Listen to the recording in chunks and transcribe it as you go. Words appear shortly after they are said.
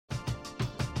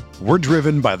We're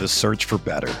driven by the search for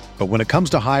better. But when it comes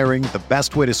to hiring, the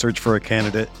best way to search for a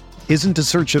candidate isn't to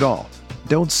search at all.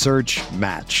 Don't search,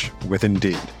 match with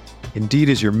Indeed. Indeed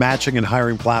is your matching and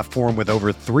hiring platform with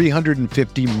over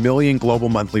 350 million global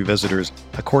monthly visitors,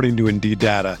 according to Indeed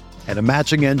data, and a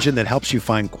matching engine that helps you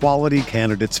find quality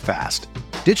candidates fast.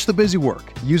 Ditch the busy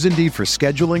work. Use Indeed for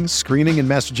scheduling, screening, and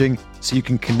messaging so you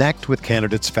can connect with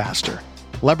candidates faster.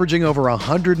 Leveraging over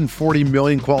 140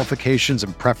 million qualifications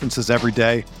and preferences every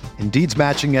day, Indeed's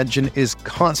matching engine is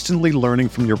constantly learning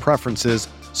from your preferences,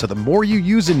 so the more you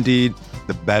use Indeed,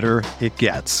 the better it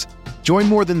gets. Join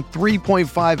more than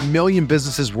 3.5 million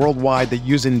businesses worldwide that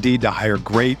use Indeed to hire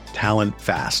great talent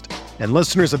fast. And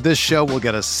listeners of this show will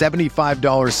get a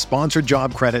 $75 sponsored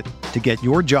job credit to get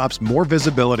your jobs more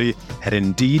visibility at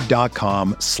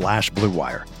Indeed.com/Blue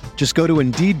Wire. Just go to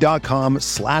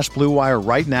Indeed.com/Blue Wire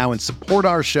right now and support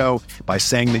our show by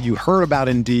saying that you heard about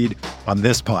Indeed on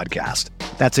this podcast.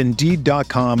 That's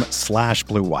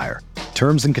Indeed.com/Blue Wire.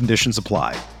 Terms and conditions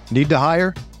apply. Need to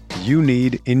hire? You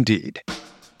need Indeed.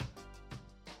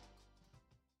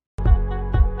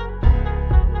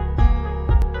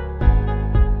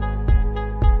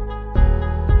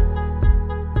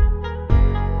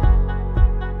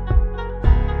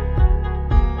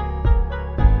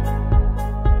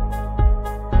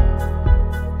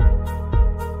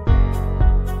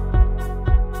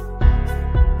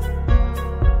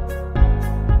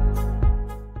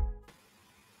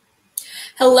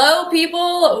 Hello,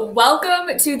 people.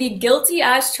 Welcome to the Guilty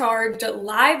as Charged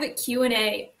live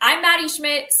Q&A. I'm Maddie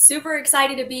Schmidt, super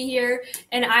excited to be here,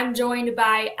 and I'm joined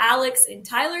by Alex and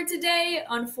Tyler today.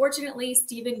 Unfortunately,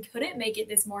 Steven couldn't make it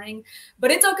this morning,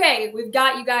 but it's okay. We've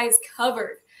got you guys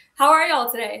covered. How are y'all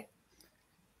today?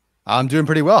 I'm doing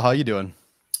pretty well. How are you doing?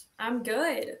 I'm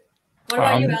good. What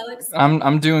about you, Alex?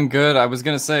 I'm doing good. I was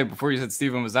gonna say before you said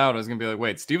Steven was out, I was gonna be like,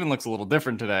 wait, Steven looks a little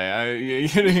different today.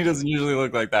 He doesn't usually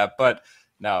look like that, but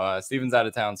no, Steven's out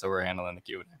of town, so we're handling the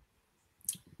Q&A.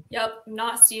 Yep,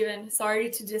 not Steven. Sorry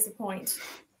to disappoint.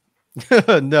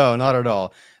 No, not at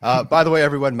all. By the way,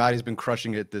 everyone, Maddie's been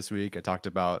crushing it this week. I talked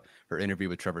about her interview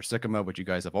with Trevor Sikkema, which you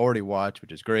guys have already watched,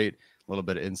 which is great. A little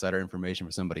bit of insider information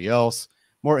for somebody else.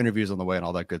 More interviews on the way and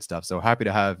all that good stuff. So happy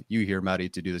to have you here, Maddie,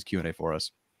 to do this Q&A for us.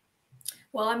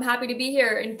 Well, I'm happy to be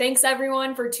here. And thanks,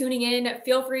 everyone, for tuning in.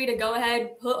 Feel free to go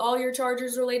ahead, put all your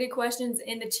Chargers-related questions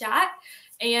in the chat,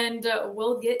 and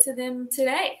we'll get to them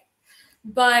today.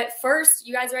 But first,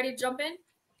 you guys ready to jump in?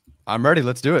 I'm ready.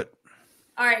 Let's do it.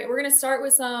 All right, we're going to start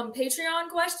with some Patreon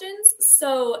questions.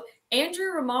 So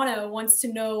Andrew Romano wants to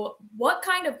know, what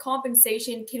kind of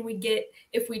compensation can we get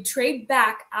if we trade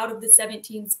back out of the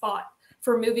 17 spot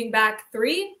for moving back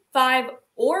 3, 5,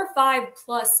 or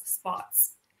 5+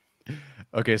 spots?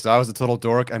 Okay, so I was a total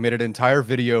dork. I made an entire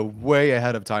video way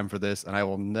ahead of time for this, and I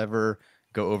will never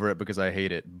go over it because I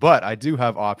hate it. But I do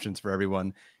have options for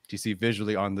everyone to see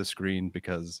visually on the screen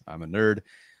because I'm a nerd.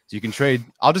 So you can trade.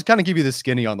 I'll just kind of give you the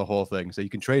skinny on the whole thing. So you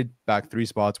can trade back 3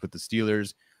 spots with the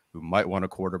Steelers, who might want a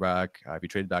quarterback. If you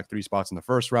trade back 3 spots in the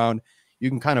first round, you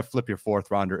can kind of flip your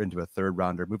 4th rounder into a 3rd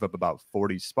rounder, move up about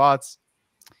 40 spots.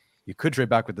 You could trade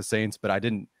back with the Saints, but I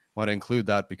didn't want to include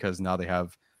that because now they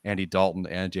have Andy Dalton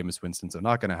and Jameis Winston, so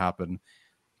not going to happen. You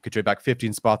could trade back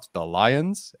 15 spots with the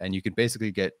Lions, and you can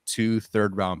basically get 2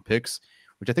 3rd-round picks,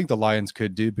 which I think the Lions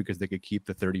could do because they could keep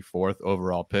the 34th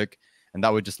overall pick, and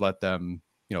that would just let them,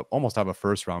 almost have a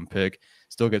 1st-round pick,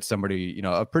 still get somebody,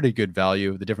 a pretty good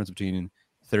value. The difference between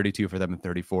 32 for them and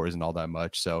 34 isn't all that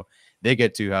much, so they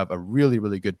get to have a really,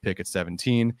 really good pick at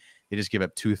 17. They just give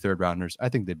up 2 3rd-rounders. I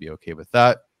think they'd be okay with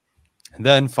that. And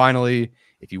then finally,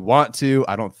 if you want to,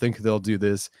 I don't think they'll do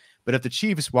this, but if the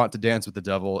Chiefs want to dance with the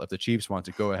devil, if the Chiefs want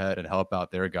to go ahead and help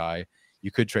out their guy, you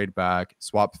could trade back,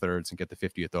 swap 3rds, and get the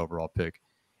 50th overall pick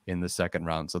in the 2nd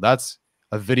round. So that's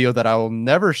a video that I will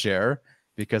never share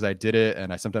because I did it,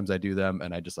 and sometimes I do them,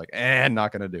 and I just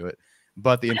not going to do it.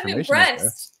 But the information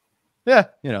is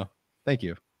there. Yeah, thank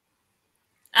you.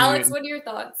 Alex, what are your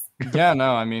thoughts? Yeah,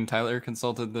 no, I mean, Tyler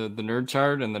consulted the nerd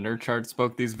chart, and the nerd chart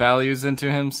spoke these values into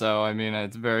him. So, I mean,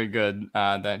 it's very good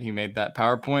that he made that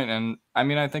PowerPoint. And, I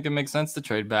mean, I think it makes sense to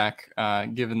trade back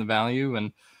given the value.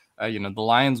 And, the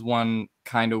Lions one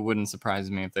kind of wouldn't surprise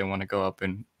me if they want to go up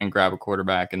and grab a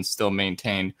quarterback and still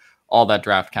maintain all that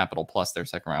draft capital plus their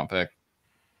 2nd-round pick.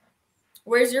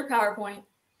 Where's your PowerPoint?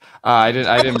 I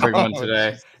didn't bring one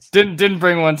today. Didn't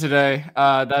bring one today.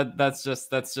 That's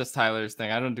just Tyler's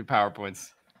thing. I don't do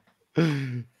PowerPoints.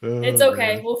 It's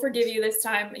okay. We'll forgive you this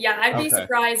time. Yeah, I'd be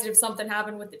surprised if something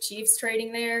happened with the Chiefs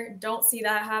trading there. Don't see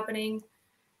that happening.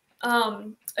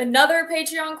 Another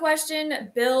Patreon question,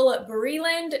 Bill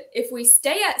Breland. If we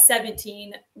stay at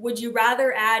 17, would you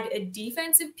rather add a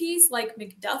defensive piece like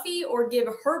McDuffie or give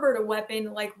Herbert a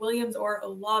weapon like Williams or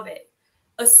Olave?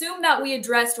 Assume that we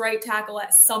addressed right tackle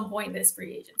at some point this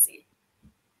free agency.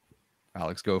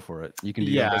 Alex, go for it. You can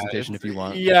do your presentation if you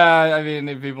want. Yeah, I mean,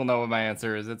 if people know what my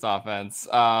answer is, it's offense.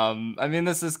 I mean,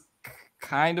 this is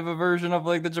kind of a version of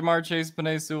like the Jamar Chase,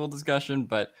 Penei Sewell discussion,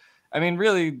 but I mean,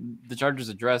 really, the Chargers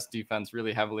addressed defense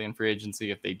really heavily in free agency.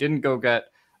 If they didn't go get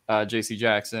J.C.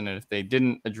 Jackson and if they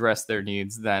didn't address their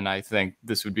needs, then I think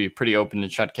this would be a pretty open and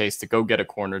shut case to go get a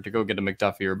corner, to go get a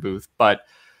McDuffie or Booth. But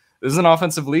this is an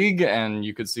offensive league, and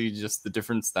you could see just the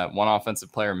difference that one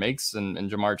offensive player makes in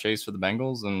Jamar Chase for the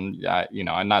Bengals. And, you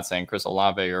know, I'm not saying Chris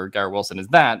Olave or Garrett Wilson is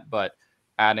that, but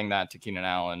adding that to Keenan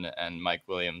Allen and Mike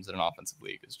Williams in an offensive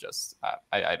league is just,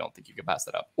 I don't think you can pass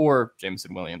that up. Or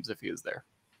Jameson Williams if he is there.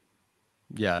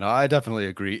 Yeah, no, I definitely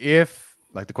agree. If,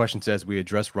 like the question says, we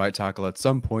address right tackle at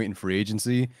some point in free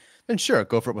agency, then sure,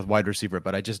 go for it with wide receiver.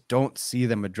 But I just don't see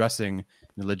them addressing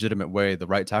in a legitimate way the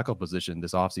right tackle position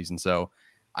this offseason. So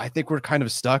I think we're kind of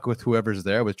stuck with whoever's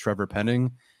there with Trevor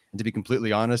Penning. And to be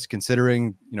completely honest,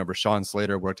 considering, you know, Rashawn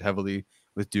Slater worked heavily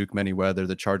with Duke Manyweather,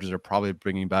 the Chargers are probably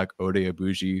bringing back Ode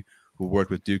Abuji, who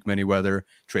worked with Duke Manyweather.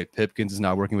 Trey Pipkins is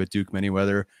now working with Duke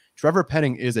Manyweather. Trevor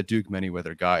Penning is a Duke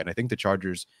Manyweather guy, and I think the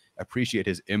Chargers appreciate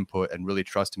his input and really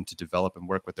trust him to develop and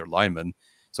work with their linemen.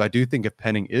 So I do think if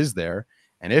Penning is there,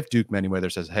 and if Duke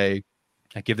Manyweather says, hey,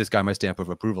 I give this guy my stamp of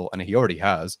approval, and he already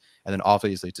has, and then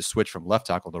obviously to switch from left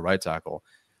tackle to right tackle,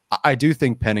 I do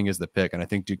think Penning is the pick, and I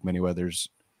think Duke Manyweather's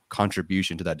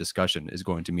contribution to that discussion is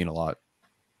going to mean a lot.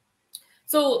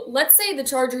 So let's say the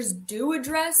Chargers do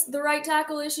address the right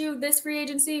tackle issue this free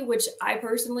agency, which I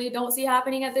personally don't see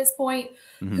happening at this point.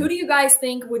 Mm-hmm. Who do you guys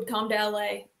think would come to LA?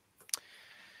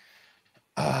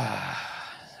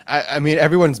 I mean,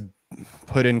 everyone's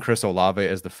put in Chris Olave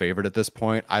as the favorite at this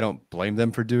point. I don't blame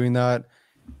them for doing that.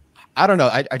 I don't know.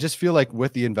 I just feel like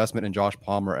with the investment in Josh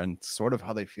Palmer and sort of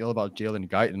how they feel about Jalen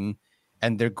Guyton,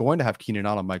 and they're going to have Keenan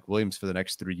Allen and Mike Williams for the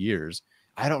next 3 years,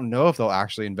 I don't know if they'll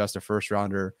actually invest a first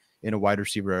rounder in a wide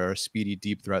receiver or a speedy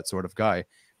deep threat sort of guy.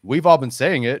 We've all been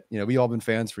saying it. You know, we've all been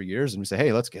fans for years, and we say,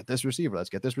 hey, let's get this receiver. Let's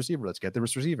get this receiver. Let's get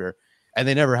this receiver. And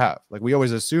they never have. Like, we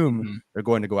always assume they're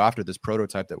going to go after this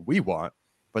prototype that we want,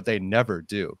 but they never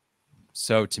do.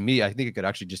 So to me, I think it could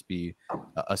actually just be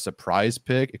a surprise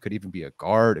pick. It could even be a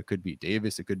guard. It could be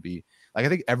Davis. It could be, like, I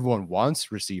think everyone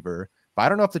wants receiver, but I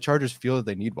don't know if the Chargers feel that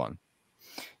they need one.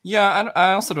 Yeah,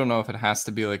 I also don't know if it has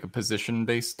to be like a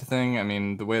position-based thing. I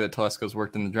mean, the way that Telesco's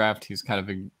worked in the draft, he's kind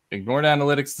of ignored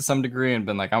analytics to some degree and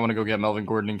been like, I want to go get Melvin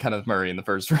Gordon and Kenneth Murray in the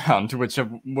first round, which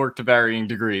have worked to varying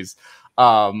degrees.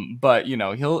 But, you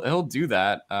know, he'll do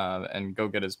that and go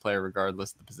get his player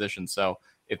regardless of the position. So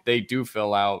if they do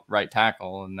fill out right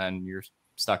tackle and then you're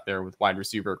stuck there with wide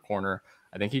receiver corner,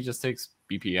 I think he just takes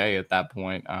BPA at that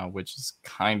point, which is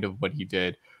kind of what he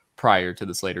did prior to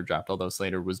the Slater draft, although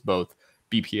Slater was both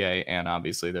BPA and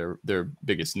obviously their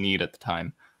biggest need at the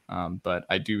time. But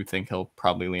I do think he'll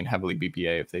probably lean heavily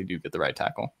BPA if they do get the right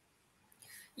tackle.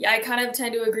 Yeah, I kind of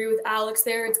tend to agree with Alex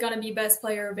there. It's going to be best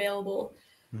player available.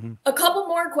 Mm-hmm. A couple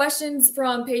more questions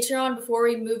from Patreon before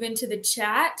we move into the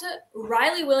chat.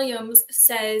 Riley Williams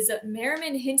says,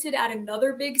 Merriman hinted at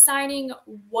another big signing.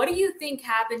 What do you think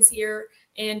happens here?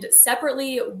 And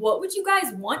separately, what would you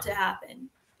guys want to happen?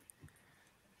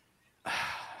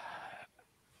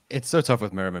 It's so tough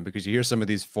with Merriman because you hear some of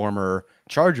these former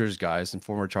Chargers guys and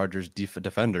former Chargers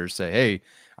defenders say, hey,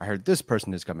 I heard this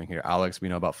person is coming here. Alex, we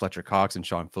know about Fletcher Cox, and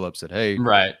Sean Phillips said, hey,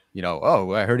 right, you know,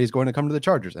 oh, I heard he's going to come to the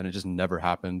Chargers, and it just never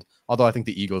happened. Although I think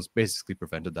the Eagles basically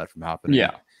prevented that from happening.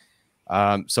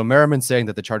 Yeah. So Merriman saying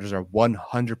that the Chargers are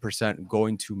 100%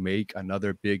 going to make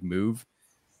another big move.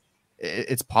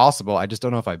 It's possible. I just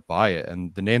don't know if I buy it.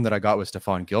 And the name that I got was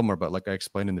Stephon Gilmore, but like I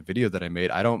explained in the video that I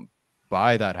made, I don't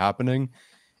buy that happening.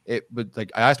 It would,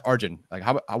 like, I asked Arjun, like,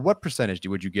 what percentage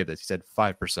would you give this? He said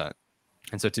 5%.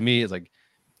 And so to me, it's like,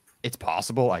 it's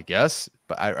possible, I guess,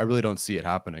 but I really don't see it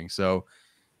happening. So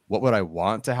what would I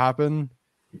want to happen?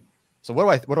 So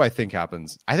what do I think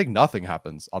happens? I think nothing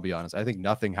happens. I'll be honest. I think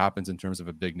nothing happens in terms of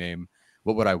a big name.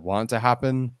 What would I want to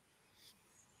happen?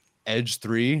 Edge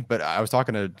 3, but I was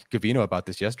talking to Gavino about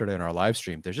this yesterday on our live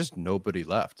stream. There's just nobody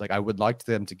left. Like, I would like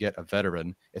them to get a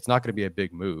veteran. It's not going to be a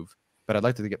big move, but I'd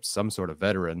like to get some sort of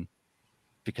veteran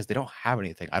because they don't have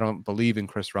anything. I don't believe in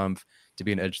Chris Rumph to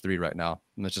be an edge 3 right now.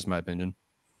 And that's just my opinion.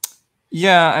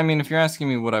 Yeah, I mean, if you're asking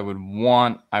me what I would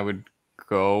want, I would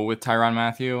go with Tyrann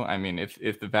Mathieu. I mean,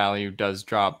 if the value does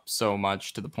drop so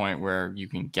much to the point where you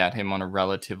can get him on a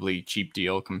relatively cheap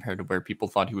deal compared to where people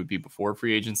thought he would be before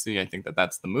free agency, I think that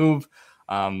that's the move.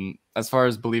 As far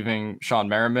as believing Sean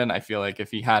Merriman, I feel like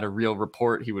if he had a real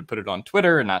report, he would put it on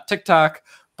Twitter and not TikTok.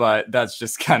 But that's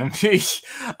just kind of me,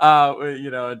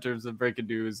 in terms of breaking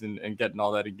news and getting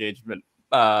all that engagement.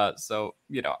 So,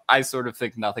 I sort of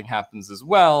think nothing happens as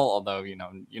well, although, you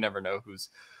never know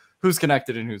who's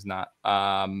connected and who's not.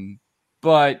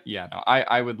 But yeah, no,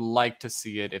 I would like to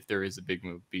see it if there is a big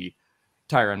move be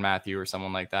Tyrann Mathieu or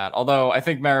someone like that. Although I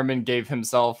think Merriman gave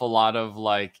himself a lot of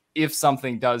if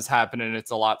something does happen and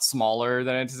it's a lot smaller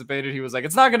than anticipated, he was like,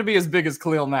 it's not going to be as big as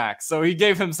Khalil Mack. So he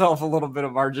gave himself a little bit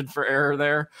of margin for error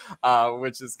there,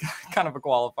 which is kind of a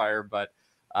qualifier. But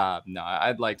no,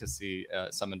 I'd like to see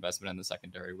some investment in the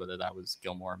secondary, whether that was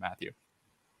Gilmore or Mathieu.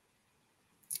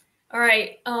 All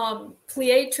right.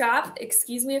 Plie Trap,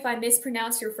 excuse me if I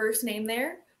mispronounced your first name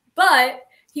there, but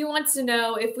he wants to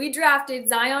know, if we drafted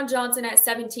Zion Johnson at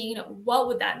 17, what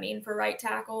would that mean for right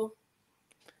tackle?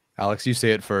 Alex, you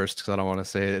say it first because I don't want to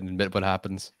say it and admit what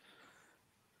happens.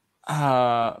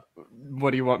 What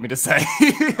do you want me to say?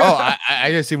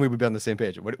 I assume we would be on the same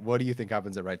page. What do you think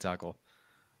happens at right tackle?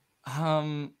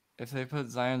 If they put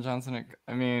Zion Johnson,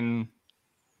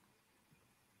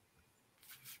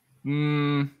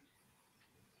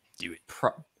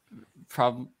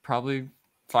 probably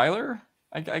Filer,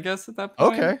 I guess at that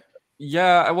point. Okay.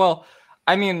 Yeah, well,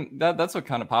 that's what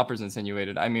kind of Popper's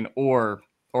insinuated. Or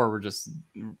we're just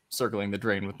circling the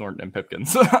drain with Norton and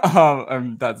Pipkins.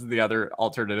 That's the other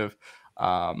alternative.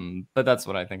 But that's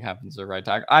what I think happens at right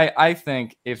tackle. I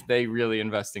think if they really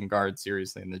invest in guard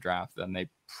seriously in the draft, then they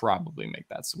probably make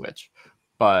that switch.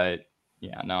 But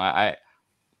yeah, no, I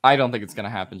don't think it's going to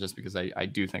happen, just because I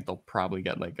do think they'll probably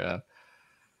get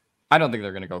I don't think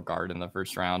they're going to go guard in the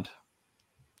first round.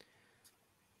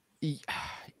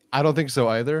 I don't think so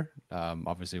either.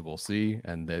 Obviously, we'll see,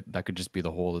 and that could just be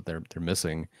the hole that they're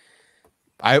missing.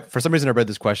 For some reason, I read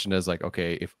this question as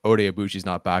okay, if Ode Abuchi's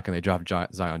not back and they draft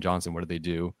Zion Johnson, what do they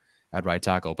do at right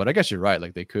tackle? But I guess you're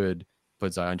right. They could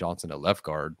put Zion Johnson at left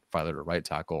guard, Filer at right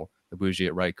tackle, Abuchi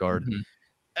at right guard. Mm-hmm.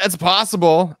 It's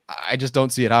possible. I just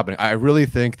don't see it happening. I really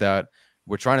think that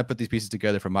we're trying to put these pieces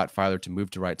together for Matt Filer to move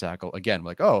to right tackle. Again,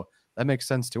 oh, that makes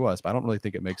sense to us, but I don't really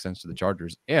think it makes sense to the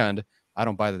Chargers. And I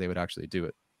don't buy that they would actually do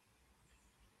it.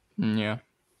 Yeah.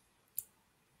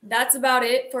 That's about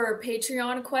it for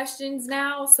Patreon questions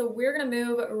now. So we're going to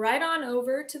move right on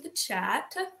over to the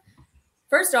chat.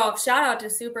 First off, shout out to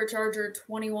Supercharger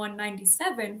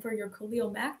 2197 for your Khalil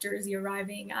Mack jersey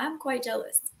arriving. I'm quite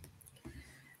jealous.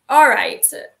 All right.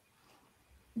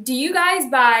 Do you guys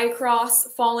buy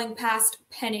Cross falling past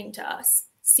Penning to us?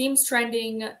 Seems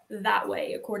trending that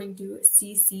way, according to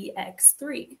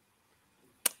CCX3.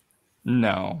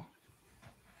 No.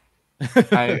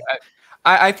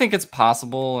 I think it's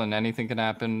possible, and anything can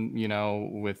happen,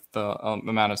 with the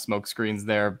amount of smoke screens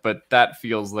there. But that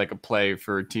feels like a play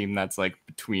for a team that's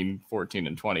between 14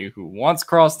 and 20 who wants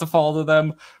Cross to fall to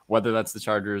them, whether that's the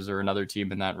Chargers or another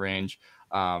team in that range.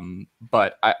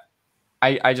 But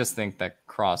I just think that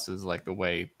Cross is the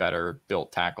way better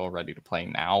built tackle, ready to play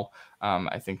now.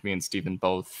 I think me and Steven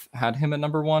both had him at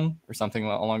number 1 or something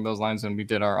along those lines when we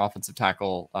did our offensive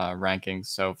tackle rankings.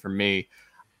 So for me,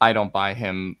 I don't buy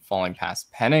him falling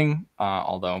past Penning,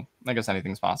 although I guess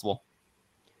anything's possible.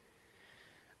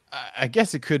 I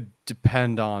guess it could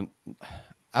depend on...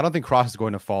 I don't think Cross is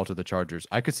going to fall to the Chargers.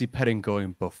 I could see Penning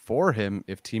going before him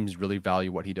if teams really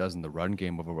value what he does in the run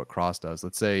game over what Cross does.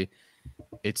 Let's say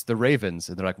it's the Ravens,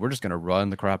 and they're we're just going to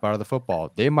run the crap out of the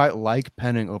football. They might like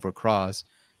Penning over Cross,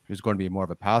 who's going to be more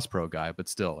of a pass pro guy, but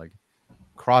still,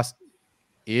 Cross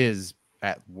is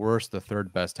at worst the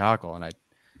third best tackle, and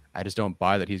I just don't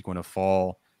buy that he's going to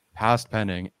fall past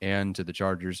Penning and to the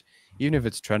Chargers, even if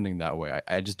it's trending that way.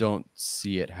 I just don't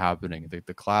see it happening.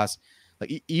 The class,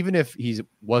 even if he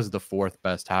was the fourth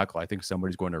best tackle, I think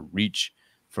somebody's going to reach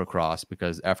for Cross,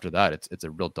 because after that, it's a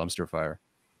real dumpster fire.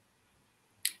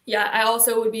 Yeah, I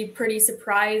also would be pretty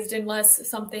surprised unless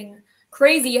something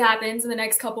crazy happens in the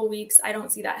next couple weeks. I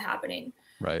don't see that happening.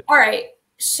 Right. All right.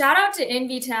 Shout out to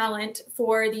Envy Talent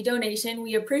for the donation.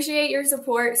 We appreciate your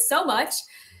support so much.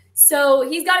 So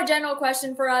he's got a general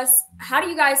question for us. How do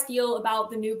you guys feel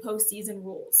about the new postseason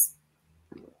rules?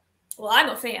 Well, I'm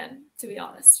a fan, to be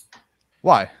honest.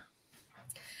 Why?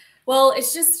 Well,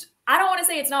 it's just, I don't want to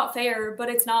say it's not fair, but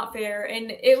it's not fair.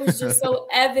 And it was just so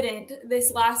evident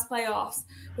this last playoffs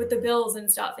with the Bills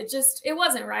and stuff. It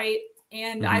wasn't right.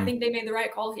 And I think they made the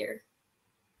right call here.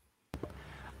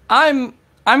 I'm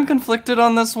I'm conflicted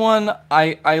on this one.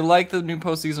 I like the new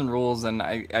postseason rules, and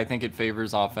I think it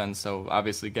favors offense. So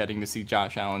obviously getting to see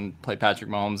Josh Allen play Patrick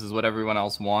Mahomes is what everyone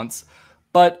else wants.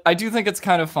 But I do think it's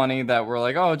kind of funny that we're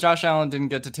like, oh, Josh Allen didn't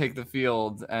get to take the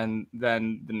field. And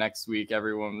then the next week,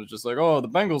 everyone was just like, oh, the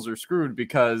Bengals are screwed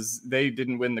because they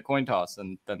didn't win the coin toss.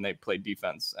 And then they played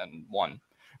defense and won.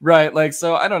 Right. Like,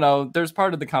 so I don't know. There's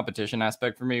part of the competition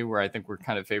aspect for me where I think we're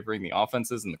kind of favoring the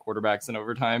offenses and the quarterbacks in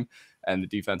overtime, and the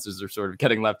defenses are sort of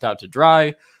getting left out to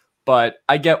dry. But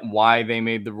I get why they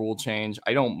made the rule change.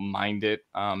 I don't mind it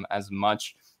as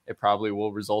much. It probably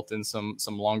will result in some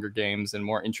longer games and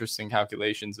more interesting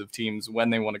calculations of teams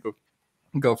when they want to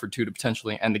go for two to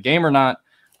potentially end the game or not.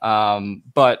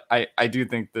 But I do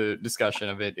think the discussion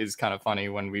of it is kind of funny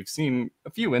when we've seen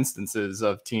a few instances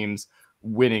of teams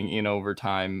winning in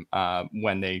overtime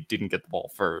when they didn't get the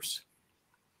ball first.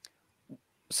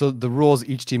 So the rules,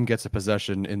 each team gets a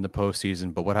possession in the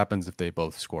postseason, but what happens if they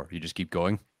both score? You just keep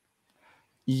going?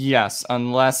 Yes,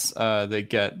 unless they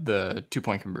get the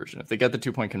 2-point conversion. If they get the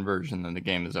 2-point conversion, then the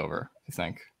game is over, I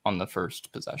think, on the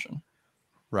first possession.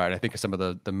 Right. I think some of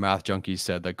the math junkies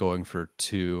said that going for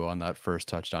 2 on that first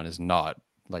touchdown is not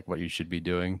like what you should be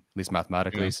doing, at least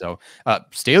mathematically. Yeah. So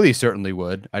Staley certainly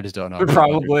would. I just don't know.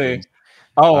 Probably.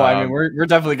 Oh, I mean, we're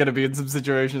definitely going to be in some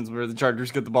situations where the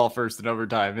Chargers get the ball first in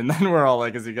overtime, and then we're all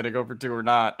like, is he going to go for 2 or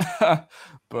not?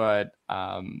 But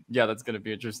yeah, that's going to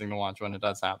be interesting to watch when it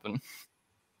does happen.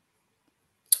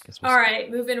 All right,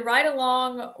 moving right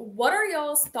along. What are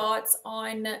y'all's thoughts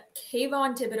on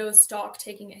Kayvon Thibodeau's stock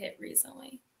taking a hit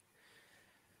recently?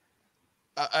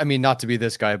 I mean, not to be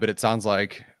this guy, but it sounds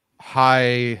like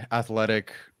high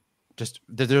athletic. Just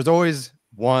there's always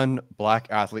one black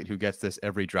athlete who gets this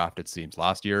every draft, it seems.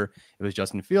 Last year, it was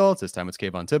Justin Fields. This time it's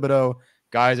Kayvon Thibodeau.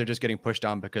 Guys are just getting pushed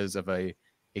down because of a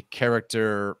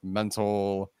character,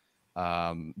 mental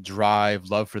drive,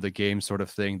 love for the game sort of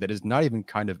thing that is not even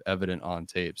kind of evident on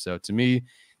tape. So to me,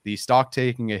 the stock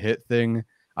taking a hit thing,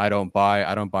 I don't buy.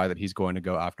 I don't buy that he's going to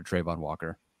go after Trayvon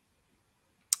Walker.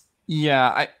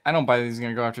 Yeah, I don't buy that he's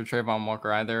going to go after Trayvon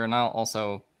Walker either. And I'll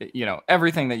also,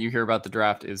 everything that you hear about the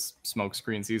draft is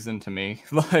smokescreen season to me.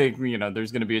 Like,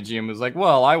 there's going to be a GM who's like,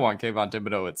 well, I want Kayvon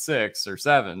Thibodeau at 6 or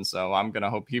 7, so I'm going to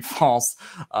hope he falls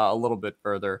a little bit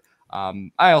further.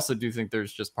 I also do think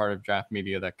there's just part of draft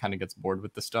media that kind of gets bored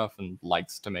with the stuff and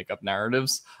likes to make up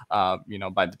narratives. By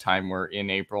the time we're in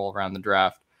April around the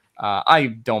draft, I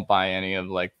don't buy any of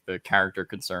like the character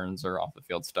concerns or off the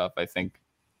field stuff. I think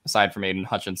aside from Aiden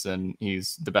Hutchinson,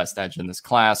 he's the best edge in this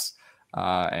class.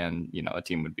 And a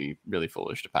team would be really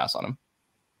foolish to pass on him.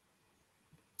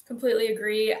 Completely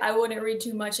agree. I wouldn't read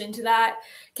too much into that.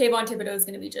 Kayvon Thibodeau is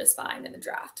going to be just fine in the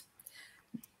draft.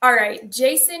 All right,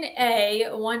 Jason A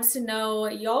wants to know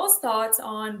y'all's thoughts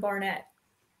on Barnett.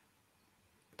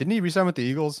 Didn't he resign with the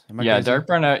Eagles? Yeah, Derek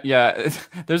Barnett. Yeah,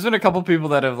 there's been a couple people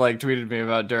that have like tweeted me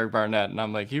about Derek Barnett, and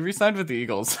I'm like, he resigned with the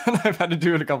Eagles. I've had to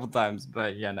do it a couple times,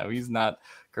 but yeah, no, he's not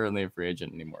currently a free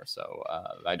agent anymore. So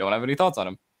I don't have any thoughts on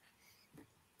him.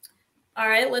 All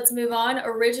right, let's move on.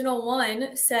 Original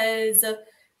One says,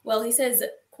 he says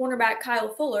cornerback Kyle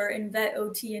Fuller in vet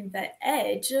OT and vet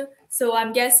edge. So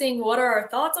I'm guessing, what are our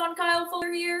thoughts on Kyle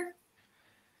Fuller here?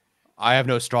 I have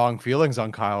no strong feelings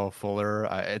on Kyle Fuller.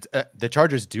 The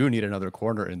Chargers do need another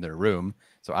corner in their room.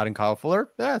 So adding Kyle Fuller,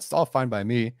 it's all fine by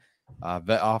me.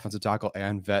 Vet offensive tackle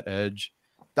and vet edge.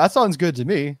 That sounds good to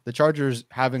me. The Chargers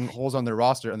having holes on their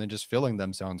roster and then just filling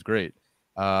them sounds great.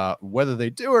 Whether they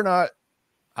do or not,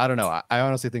 I don't know. I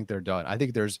honestly think they're done. I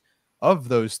think there's, of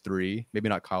those 3, maybe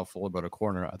not Kyle Fuller, but a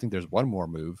corner, I think there's one more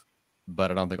move,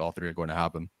 but I don't think all 3 are going to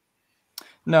happen.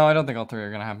 No, I don't think all 3 are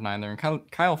going to happen either.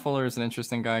 And Kyle Fuller is an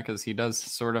interesting guy because he does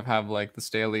sort of have like the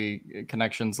Staley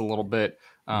connections a little bit.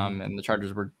 And the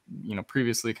Chargers were,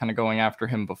 previously kind of going after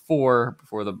him before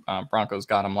the Broncos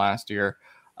got him last year.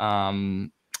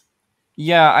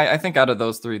 Yeah, I think out of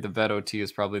those 3, the vet OT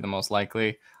is probably the most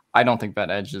likely. I don't think vet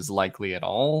edge is likely at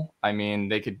all. I mean,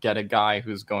 they could get a guy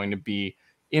who's going to be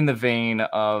in the vein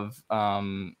of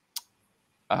I'm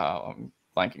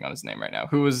blanking on his name right now.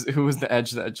 Who was the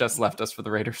edge that just left us for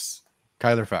the Raiders?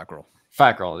 Kyler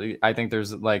Fackrell. I think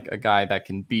there's like a guy that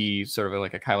can be sort of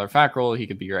like a Kyler Fackrell. He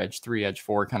could be your edge 3, edge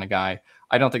 4 kind of guy.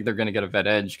 I don't think they're going to get a vet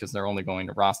edge because they're only going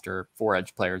to roster 4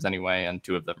 edge players anyway, and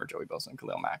 2 of them are Joey Bosa and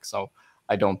Khalil Mack. So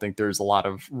I don't think there's a lot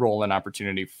of role and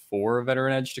opportunity for a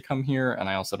veteran edge to come here. And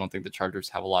I also don't think the Chargers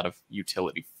have a lot of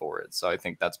utility for it. So I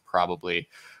think that's probably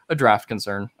a draft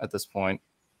concern at this point.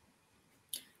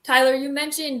 Tyler, you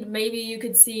mentioned maybe you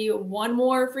could see one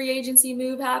more free agency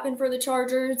move happen for the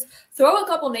Chargers. Throw a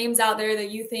couple names out there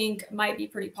that you think might be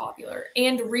pretty popular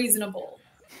and reasonable.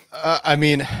 I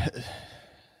mean,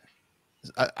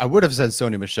 I would have said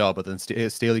Sony Michel, but then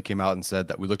Staley came out and said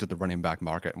that we looked at the running back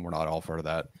market and we're not all for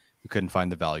that. We couldn't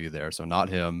find the value there, so not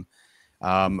him.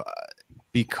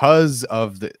 Because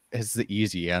of it's the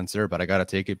easy answer, but I got to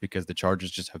take it because the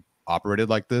Chargers just have operated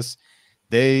like this.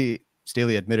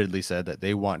 Staley admittedly said that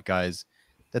they want guys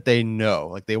that they know,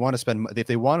 like they want to spend. If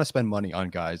they want to spend money on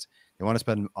guys, they want to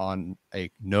spend on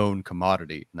a known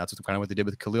commodity, and that's kind of what they did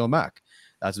with Khalil Mack.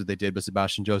 That's what they did with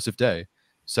Sebastian Joseph Day.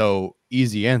 So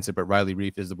easy answer, but Riley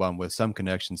Reiff is the one with some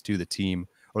connections to the team,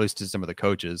 or at least to some of the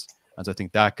coaches. And so I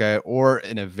think that guy, or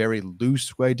in a very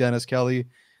loose way, Dennis Kelly.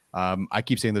 I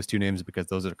keep saying those two names because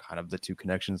those are kind of the two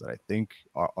connections that I think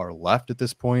are left at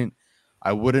this point.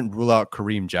 I wouldn't rule out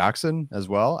Kareem Jackson as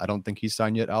well. I don't think he's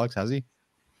signed yet. Alex, has he?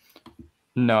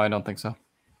 No, I don't think so.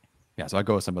 Yeah, so I'll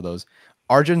go with some of those.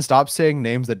 Arjun, stop saying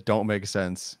names that don't make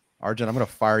sense. Arjun, I'm going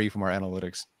to fire you from our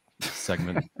analytics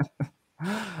segment.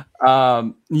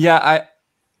 Yeah,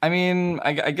 I mean,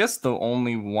 I guess the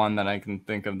only one that I can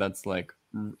think of that's like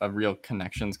a real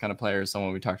connections kind of player,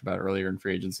 someone we talked about earlier in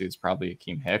free agency, is probably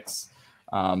Akeem Hicks.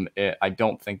 I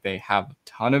don't think they have a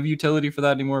ton of utility for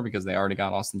that anymore because they already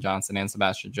got Austin Johnson and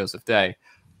Sebastian Joseph Day.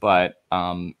 But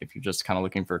if you're just kind of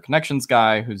looking for a connections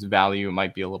guy whose value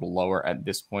might be a little lower at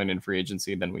this point in free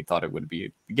agency than we thought it would be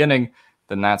at the beginning,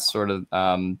 then that's sort of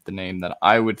the name that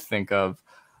I would think of.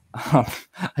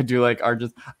 I do like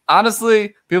Arjun.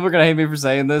 Honestly, people are going to hate me for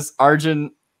saying this.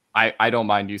 Arjun, I don't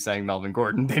mind you saying Melvin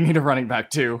Gordon. They need a running back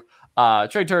too.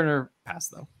 Trey Turner, pass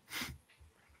though.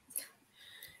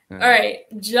 All right.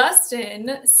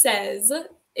 Justin says,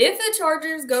 if the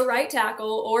Chargers go right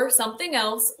tackle or something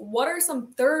else, what are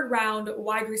some third-round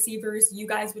wide receivers you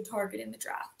guys would target in the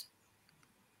draft?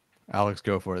 Alex,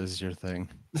 go for it. This is your thing.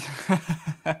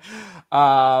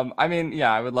 I mean,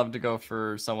 yeah, I would love to go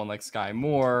for someone like Sky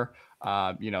Moore.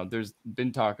 There's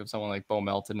been talk of someone like Bo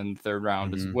Melton in the third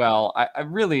round as well.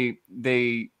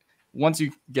 Once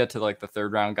you get to like the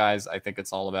third round guys, I think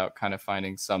it's all about kind of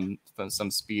finding some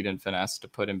speed and finesse to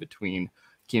put in between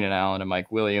Keenan Allen and Mike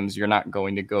Williams. You're not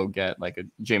going to go get like a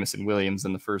Jameson Williams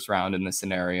in the first round in this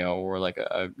scenario, or like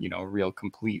a real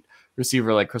complete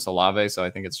receiver like Chris Olave. So I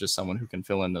think it's just someone who can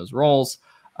fill in those roles.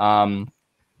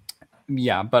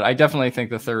 Yeah, but I definitely think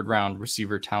the third round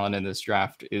receiver talent in this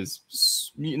draft is,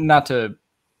 not to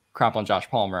crap on Josh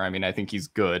Palmer. I mean, I think he's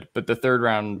good, but the third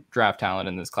round draft talent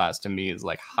in this class to me is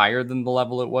like higher than the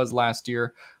level it was last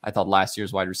year. I thought last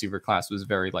year's wide receiver class was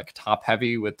very like top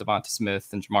heavy with Devonta Smith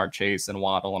and Jamar Chase and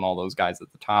Waddle and all those guys at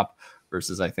the top,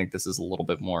 versus I think this is a little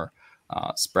bit more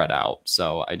spread out.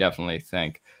 So I definitely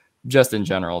think just in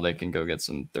general, they can go get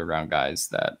some third round guys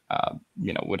that,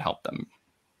 would help them.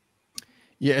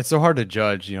 Yeah, it's so hard to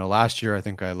judge. Last year, I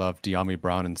think I loved De'Ami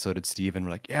Brown, and so did Steven.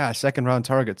 We're like, yeah, second round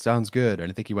target sounds good.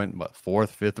 And I think he went, fourth,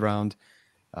 fifth round.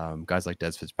 Guys like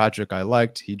Des Fitzpatrick, I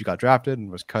liked. He got drafted and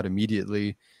was cut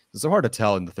immediately. It's so hard to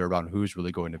tell in the third round who's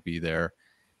really going to be there.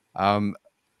 I'm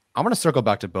going to circle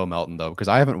back to Bo Melton, though, because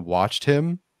I haven't watched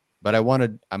him, but I'm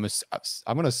going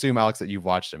to assume, Alex, that you've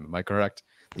watched him. Am I correct?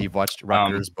 You've watched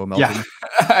Rutgers, Bo Melton? Yeah,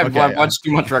 I've watched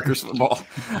too much Rutgers football.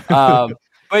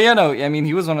 But I mean,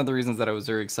 he was one of the reasons that I was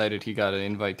very excited he got an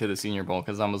invite to the Senior Bowl,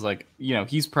 because I was like,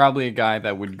 he's probably a guy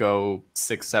that would go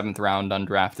 6th, 7th round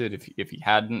undrafted if he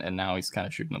hadn't, and now he's kind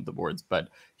of shooting up the boards. But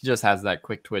he just has that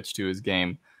quick twitch to his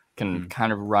game, can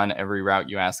kind of run every route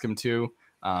you ask him to.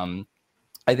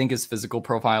 I think his physical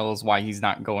profile is why he's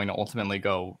not going to ultimately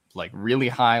go like really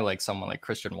high like someone like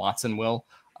Christian Watson will.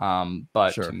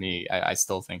 But sure, to me, I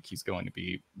still think he's going to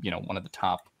be, one of the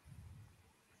top.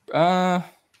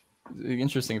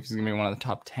 Interesting if he's going to be one of the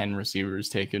top 10 receivers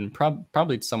taken.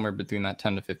 Probably somewhere between that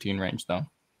 10 to 15 range, though.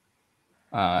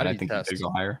 And I think he could go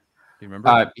higher. Do you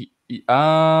remember?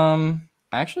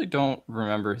 I actually don't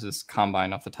remember his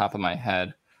combine off the top of my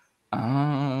head.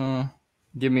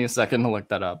 Give me a second to look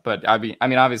that up. But I mean,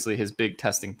 obviously his big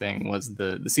testing thing was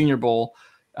the Senior Bowl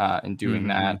and doing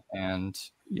that. And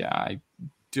yeah, I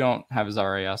don't have his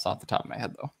RAS off the top of my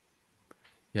head, though.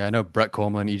 Yeah, I know Brett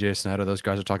Coleman, EJ Snyder, those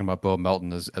guys are talking about Bo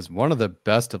Melton as one of the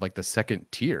best of like the second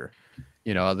tier.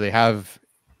 They have,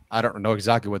 I don't know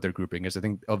exactly what their grouping is. I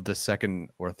think of the second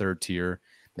or third tier,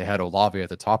 they had Olave at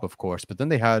the top, of course, but then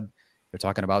they're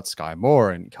talking about Sky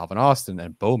Moore and Calvin Austin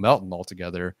and Bo Melton all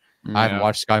together. Yeah. I haven't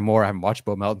watched Sky Moore. I haven't watched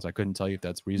Bo Melton, so I couldn't tell you if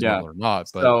that's reasonable or not.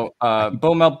 But so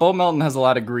Bo Melton has a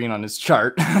lot of green on his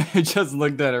chart. I just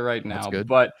looked at it right now,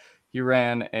 but he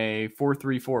ran a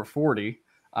 4.34 40.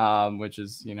 Which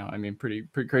is, pretty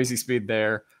crazy speed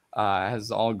there.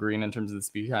 Has all green in terms of the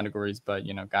speed categories, but,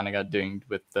 kind of got dinged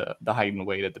with the height and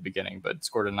weight at the beginning, but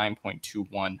scored a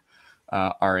 9.21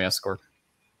 RAS score.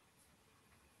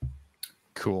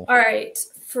 Cool. All right.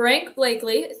 Frank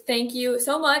Blakely, thank you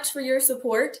so much for your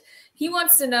support. He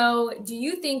wants to know, do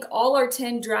you think all our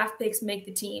 10 draft picks make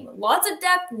the team? Lots of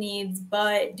depth needs,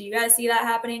 but do you guys see that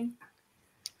happening?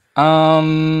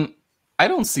 I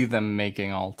don't see them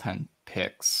making all 10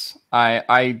 picks.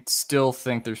 I still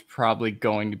think there's probably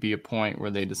going to be a point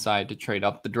where they decide to trade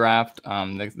up the draft.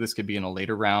 This could be in a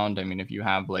later round. I mean, if you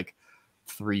have like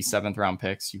 3 7th round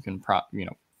picks, you can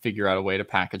figure out a way to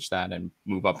package that and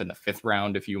move up in the 5th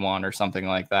round if you want, or something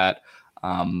like that.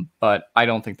 But I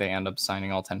don't think they end up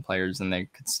signing all 10 players, and they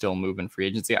could still move in free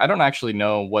agency. I don't actually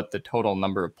know what the total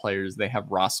number of players they have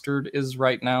rostered is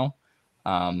right now.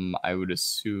 I would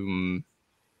assume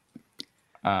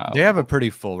they have a pretty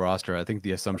full roster. I think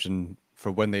the assumption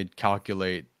for when they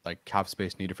calculate like cap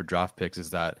space needed for draft picks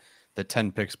is that the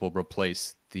 10 picks will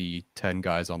replace the 10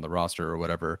 guys on the roster or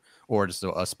whatever, or just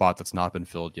a spot that's not been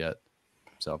filled yet.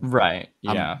 So right,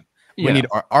 yeah. We need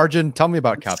Arjun. Tell me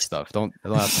about cap stuff. Don't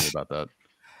ask me about that.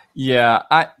 Yeah,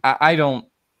 I don't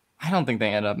think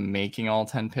they end up making all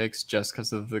 10 picks just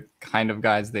because of the kind of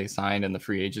guys they signed and the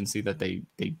free agency that they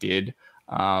did.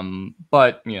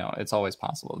 But it's always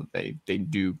possible that they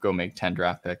do go make 10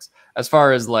 draft picks. As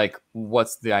far as like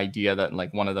what's the idea that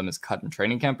like one of them is cut in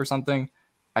training camp or something,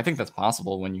 I think that's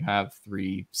possible when you have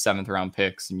 3 7th round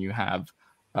picks and you have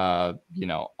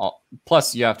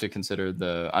plus you have to consider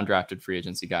the undrafted free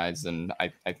agency guys, and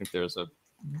I think there's a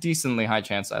decently high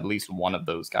chance at least one of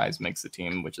those guys makes the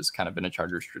team, which has kind of been a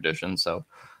Chargers tradition. So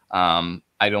I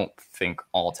don't think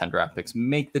all 10 draft picks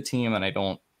make the team, and I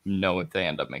don't know if they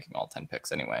end up making all 10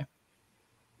 picks anyway.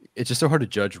 It's just so hard to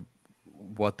judge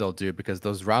what they'll do because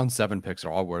those round 7 picks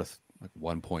are all worth like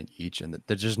 1 point each, and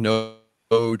there's just no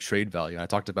trade value. And I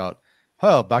talked about,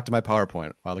 back to my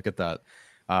PowerPoint. Wow, look at that.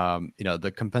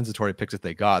 The compensatory picks that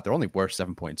they got, they're only worth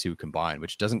 7.2 combined,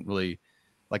 which doesn't really,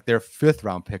 like, their 5th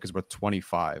round pick is worth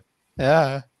 25.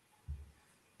 Yeah.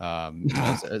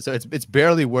 So it's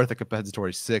barely worth a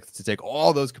compensatory 6th to take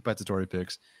all those compensatory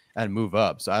picks and move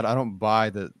up. So I don't buy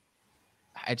the.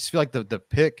 I just feel like the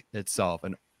pick itself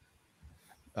and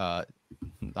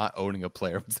not owning a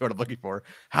player, that's what I'm looking for.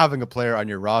 Having a player on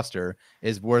your roster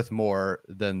is worth more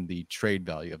than the trade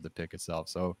value of the pick itself.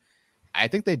 So I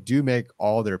think they do make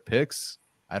all their picks.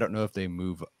 I don't know if they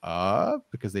move up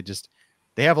because they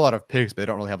have a lot of picks, but they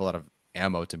don't really have a lot of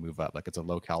ammo to move up. Like it's a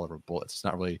low caliber bullet. It's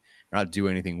not really, they're not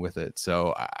doing anything with it.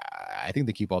 So I think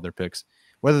they keep all their picks.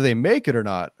 Whether they make it or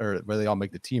not, or whether they all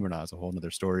make the team or not, is a whole nother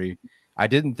story. I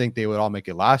didn't think they would all make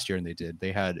it last year, and they did.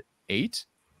 They had 8.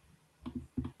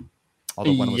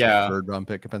 Although one was a 3rd round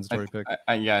pick, compensatory pick.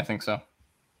 I think so.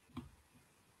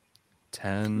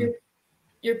 10.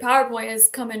 Your PowerPoint has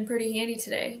come in pretty handy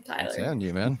today, Tyler. I'm telling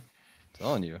you, man. I'm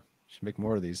telling you. Should make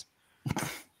more of these.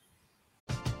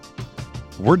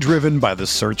 We're driven by the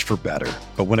search for better.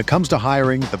 But when it comes to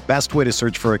hiring, the best way to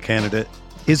search for a candidate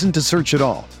isn't to search at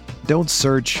all. Don't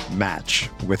search, match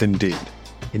with Indeed.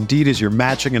 Indeed is your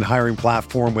matching and hiring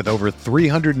platform with over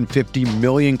 350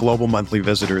 million global monthly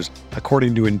visitors,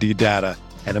 according to Indeed data,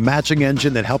 and a matching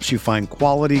engine that helps you find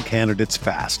quality candidates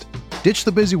fast. Ditch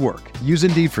the busy work. Use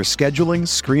Indeed for scheduling,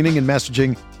 screening, and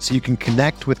messaging so you can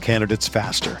connect with candidates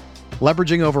faster.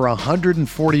 Leveraging over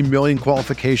 140 million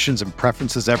qualifications and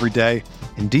preferences every day,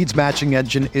 Indeed's matching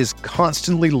engine is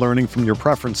constantly learning from your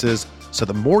preferences, so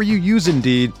the more you use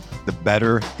Indeed, the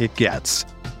better it gets.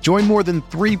 Join more than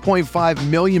 3.5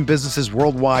 million businesses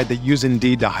worldwide that use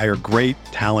Indeed to hire great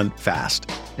talent fast.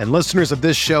 And listeners of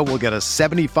this show will get a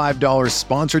 $75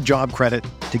 sponsored job credit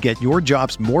to get your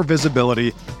jobs more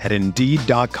visibility at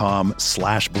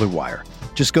Indeed.com/Blue Wire.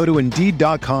 Just go to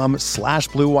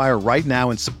Indeed.com/Blue Wire right now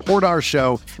and support our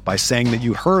show by saying that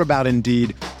you heard about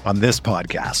Indeed on this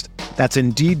podcast. That's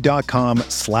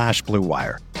Indeed.com/Blue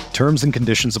Wire. Terms and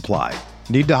conditions apply.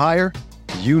 Need to hire?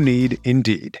 You need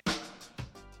Indeed.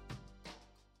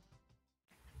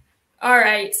 All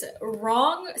right.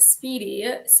 Wrong Speedy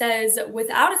says,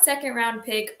 without a 2nd round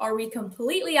pick, are we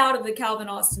completely out of the Calvin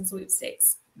Austin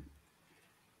sweepstakes?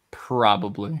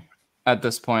 Probably at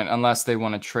this point, unless they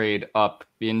want to trade up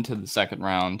into the 2nd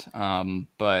round.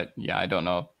 But yeah, I don't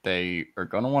know if they are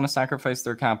going to want to sacrifice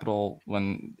their capital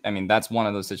that's one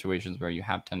of those situations where you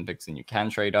have 10 picks and you can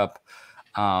trade up.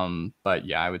 But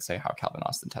yeah, I would say how Calvin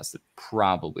Austin tested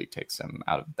probably takes him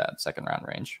out of that 2nd round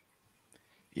range.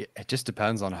 Yeah, it just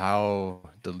depends on how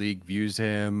the league views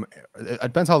him. It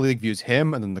depends how the league views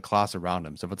him and then the class around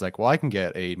him. So if it's like, well, I can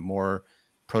get a more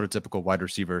prototypical wide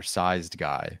receiver sized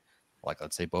guy, like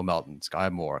let's say Bo Melton, Sky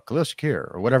Moore, Khalil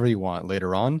Shakir, or whatever you want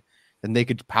later on, then they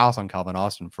could pass on Calvin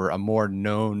Austin for a more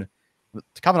known.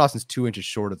 Calvin Austin's 2 inches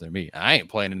shorter than me. I ain't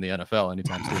playing in the NFL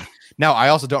anytime soon. Now, I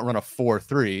also don't run a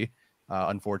 4.3.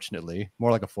 unfortunately.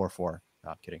 More like a 4-4. No,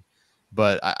 I'm kidding.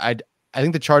 But I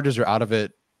think the Chargers are out of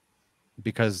it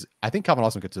because I think Calvin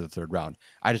Austin gets to the third round.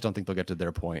 I just don't think they'll get to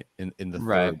their point in the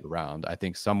third round. I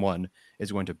think someone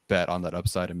is going to bet on that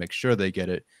upside and make sure they get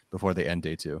it before they end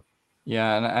day 2.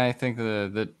 Yeah, and I think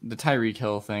the Tyreek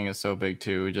Hill thing is so big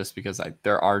too, just because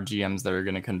there are GMs that are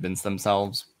going to convince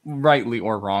themselves, rightly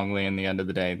or wrongly, in the end of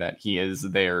the day, that he is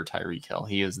their Tyreek Hill.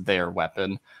 He is their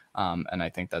weapon, and I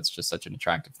think that's just such an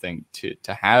attractive thing to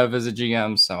have as a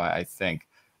GM. So I think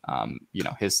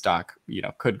his stock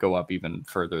could go up even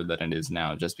further than it is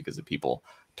now, just because of people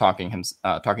talking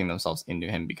themselves into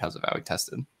him because of how he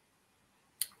tested.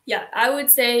 Yeah, I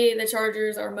would say the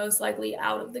Chargers are most likely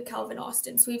out of the Calvin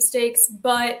Austin sweepstakes,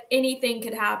 but anything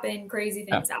could happen. Crazy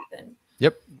things happen.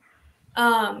 Yep.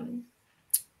 All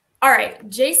right.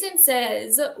 Jason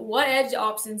says, what edge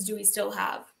options do we still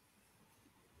have?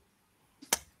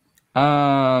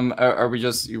 We're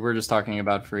just talking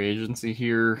about free agency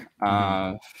here.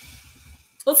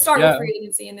 Let's start with free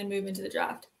agency and then move into the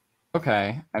draft.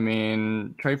 Okay. I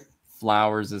mean, Trey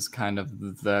Flowers is kind of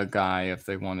the guy if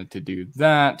they wanted to do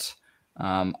that.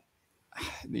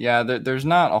 There's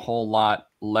not a whole lot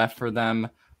left for them.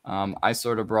 I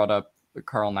sort of brought up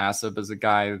Carl Nassib as a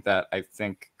guy that I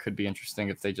think could be interesting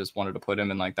if they just wanted to put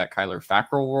him in like that Kyler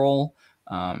Fackrell role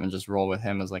and just roll with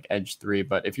him as like edge 3.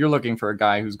 But if you're looking for a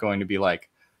guy who's going to be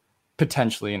like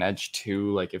potentially an edge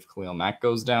 2, like if Khalil Mack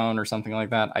goes down or something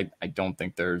like that, I don't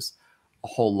think there's a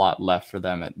whole lot left for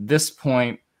them at this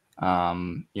point.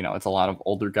 It's a lot of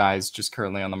older guys just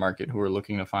currently on the market who are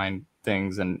looking to find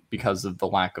things. And because of the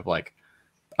lack of like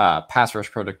pass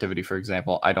rush productivity, for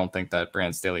example, I don't think that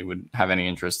Brandon Staley would have any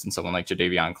interest in someone like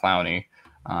Jadeveon Clowney.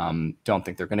 Don't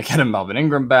think they're going to get a Melvin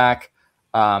Ingram back.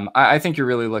 I think you're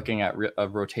really looking at a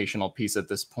rotational piece at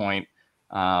this point.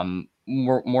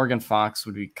 Morgan Fox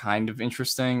would be kind of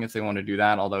interesting if they want to do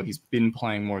that, although he's been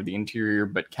playing more of the interior,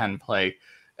 but can play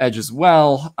edge as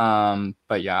well.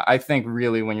 But yeah, I think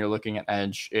really when you're looking at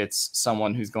edge, it's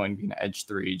someone who's going to be an edge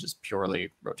 3, just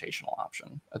purely rotational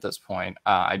option at this point.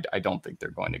 I don't think they're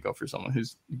going to go for someone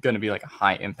who's going to be like a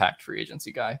high impact free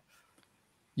agency guy.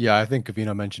 Yeah, I think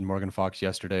Covino mentioned Morgan Fox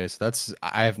yesterday. So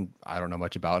I don't know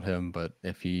much about him, but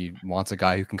if he wants a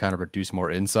guy who can kind of reduce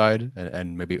more inside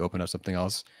and maybe open up something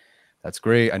else, that's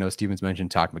great. I know Stevens mentioned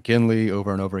Takk McKinley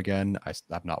over and over again.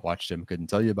 I've not watched him. Couldn't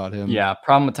tell you about him. Yeah,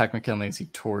 problem with Takk McKinley is he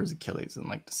tore his Achilles in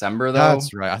like December, though.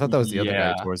 That's right. I thought that was the other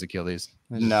guy who tore his Achilles.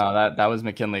 No, that was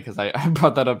McKinley, because I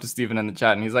brought that up to Steven in the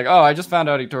chat, and he's like, oh, I just found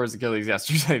out he tore his Achilles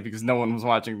yesterday because no one was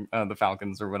watching the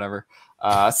Falcons or whatever.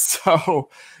 I think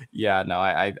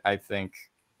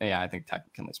Takk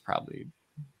McKinley's probably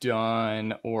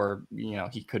done, or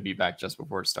he could be back just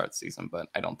before it starts season, but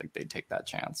I don't think they'd take that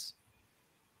chance.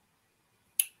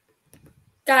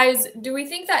 Guys, do we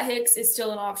think that Hicks is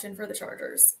still an option for the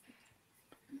Chargers?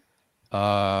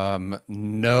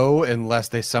 No, unless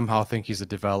they somehow think he's a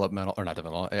backup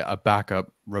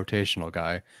rotational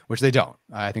guy, which they don't.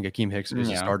 I think Akeem Hicks is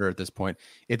a starter at this point.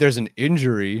 If there's an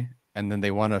injury and then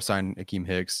they want to sign Akeem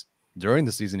Hicks during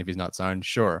the season, if he's not signed,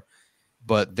 sure.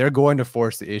 But they're going to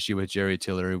force the issue with Jerry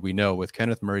Tillery. We know with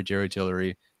Kenneth Murray, Jerry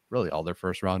Tillery, really all their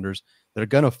first rounders, they're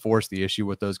going to force the issue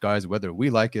with those guys, whether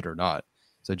we like it or not.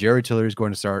 So Jerry Tillery is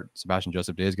going to start. Sebastian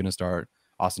Joseph Day is going to start.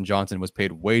 Austin Johnson was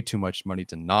paid way too much money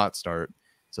to not start.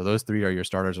 So those 3 are your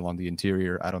starters along the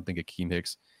interior. I don't think Akeem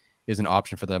Hicks is an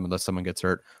option for them unless someone gets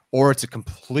hurt, or it's a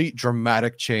complete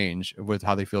dramatic change with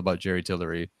how they feel about Jerry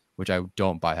Tillery, which I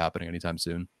don't buy happening anytime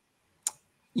soon.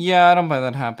 Yeah, I don't buy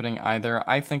that happening either.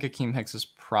 I think Akeem Hicks is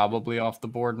probably off the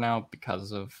board now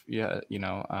because of,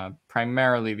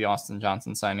 primarily the Austin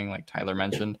Johnson signing, like Tyler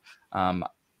mentioned.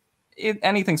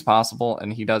 Anything's possible,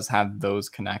 and he does have those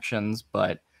connections,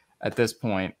 but at this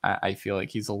point, I feel like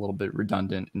he's a little bit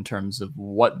redundant in terms of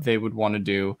what they would want to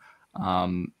do.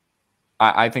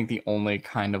 I think the only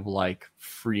kind of like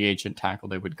free agent tackle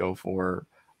they would go for,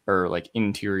 or like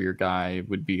interior guy,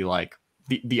 would be like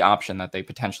the option that they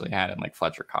potentially had in like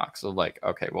Fletcher Cox. So like,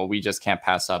 okay, well, we just can't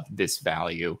pass up this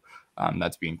value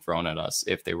that's being thrown at us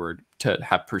if they were to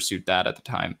have pursued that at the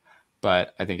time.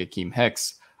 But I think Akeem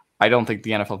Hicks, I don't think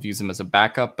the NFL views him as a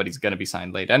backup, but he's going to be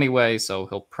signed late anyway, so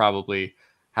he'll probably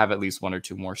have at least 1 or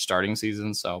 2 more starting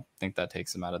seasons. So I think that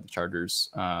takes him out of the Chargers'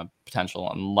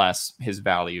 potential, unless his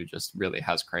value just really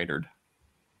has cratered.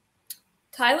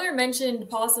 Tyler mentioned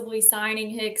possibly signing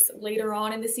Hicks later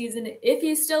on in the season if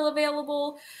he's still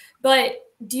available, but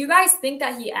do you guys think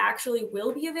that he actually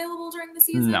will be available during the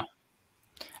season? No.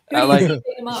 Who do you think will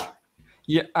pick him up?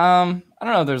 Yeah, I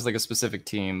don't know if there's like a specific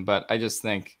team, but I just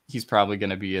think he's probably going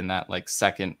to be in that like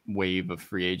second wave of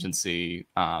free agency,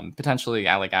 potentially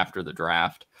like after the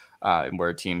draft.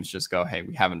 where teams just go, hey,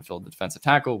 we haven't filled the defensive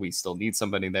tackle. We still need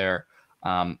somebody there.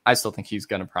 I still think he's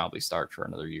going to probably start for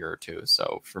another year or two.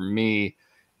 So for me,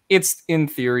 it's in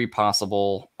theory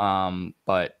possible.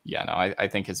 But yeah, no, I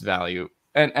think his value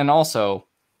and also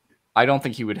I don't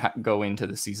think he would go into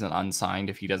the season unsigned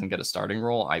if he doesn't get a starting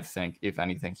role. I think if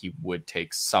anything, he would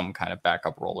take some kind of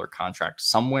backup role or contract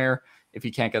somewhere if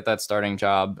he can't get that starting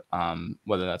job,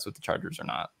 whether that's with the Chargers or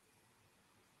not.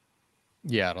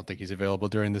 Yeah, I don't think he's available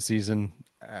during the season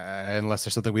unless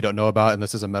there's something we don't know about. And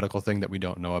this is a medical thing that we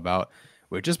don't know about,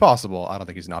 which is possible. I don't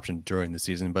think he's an option during the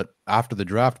season, but after the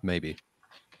draft, maybe.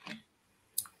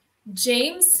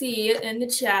 James C. in the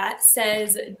chat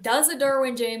says, does a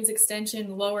Derwin James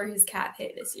extension lower his cap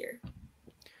hit this year?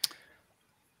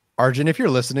 Arjun, if you're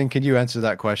listening, can you answer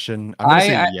that question? I'm going to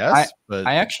say yes, but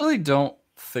I actually don't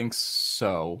think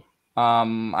so.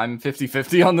 I'm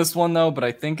 50-50 on this one, though, but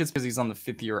I think it's because he's on the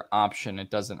 5th-year option. It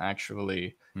doesn't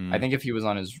actually... I think if he was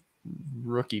on his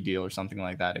rookie deal or something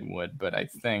like that, it would. But I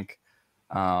think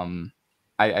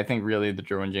I think really the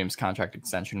Derwin James contract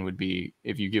extension would be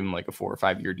if you give him like a 4 or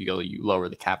 5 year deal, you lower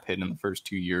the cap hit in the first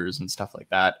 2 years and stuff like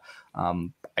that.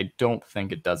 I don't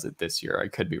think it does it this year. I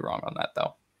could be wrong on that,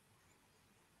 though.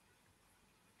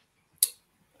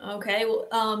 Okay,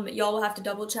 well, y'all will have to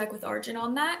double check with Arjun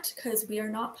on that because we are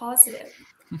not positive.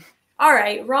 All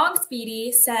right, Wrong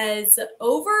Speedy says,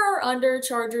 over or under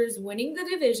Chargers winning the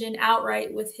division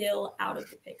outright with Hill out of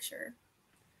the picture?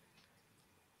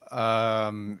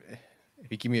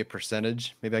 If you give me a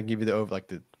percentage, maybe I can give you the over, like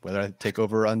the whether I take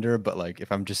over or under. But like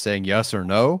if I'm just saying yes or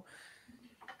no,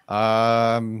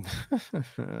 I'll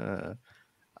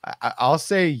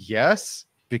say yes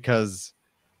because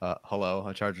hello,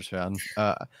 a Chargers fan.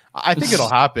 I think it'll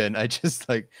happen. I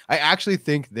actually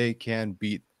think they can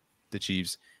beat the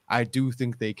Chiefs. I do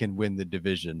think they can win the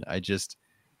division. I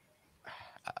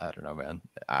don't know, man.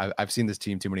 I've seen this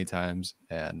team too many times,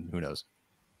 and who knows?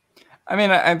 I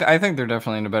mean, I think they're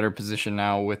definitely in a better position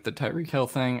now with the Tyreek Hill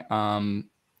thing.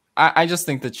 I just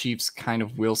think the Chiefs kind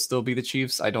of will still be the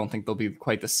Chiefs. I don't think they'll be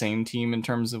quite the same team in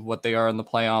terms of what they are in the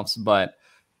playoffs, but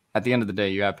at the end of the day,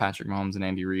 you have Patrick Mahomes and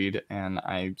Andy Reid, and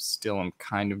I still am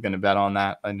kind of going to bet on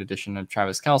that in addition to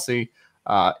Travis Kelce.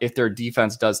 If their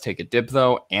defense does take a dip,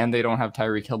 though, and they don't have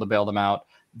Tyreek Hill to bail them out,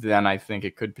 then I think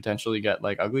it could potentially get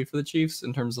like ugly for the Chiefs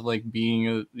in terms of like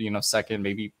being a second,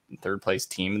 maybe third place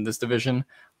team in this division.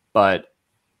 But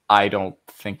I don't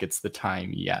think it's the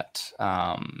time yet.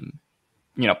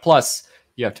 Plus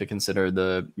you have to consider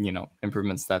the,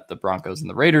 improvements that the Broncos and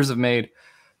the Raiders have made.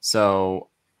 So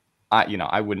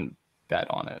I wouldn't bet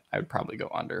on it. I would probably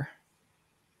go under.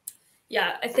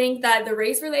 Yeah, I think that the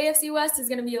race for the AFC West is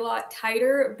going to be a lot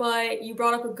tighter, but you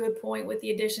brought up a good point with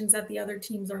the additions that the other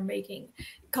teams are making.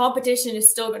 Competition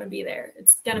is still going to be there.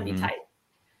 It's going to be tight.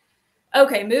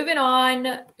 Okay, moving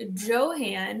on.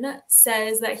 Johan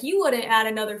says that he wouldn't add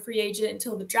another free agent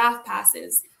until the draft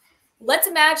passes. Let's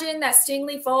imagine that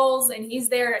Stingley falls and he's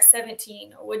there at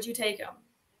 17. Would you take him?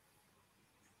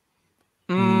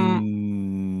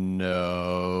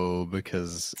 No,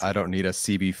 because I don't need a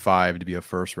CB5 to be a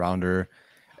first rounder.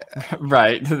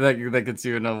 Right. That gets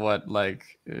you into what,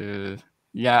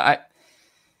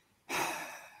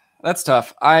 that's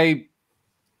tough.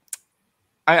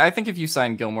 I think if you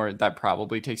sign Gilmore, that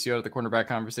probably takes you out of the cornerback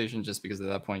conversation just because at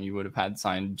that point you would have had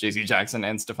signed J.C. Jackson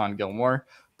and Stephon Gilmore.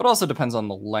 But also depends on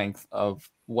the length of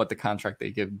what the contract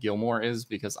they give Gilmore is,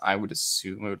 because I would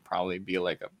assume it would probably be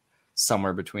like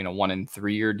somewhere between a 1 and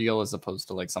 3 year deal as opposed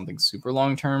to like something super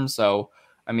long term. So,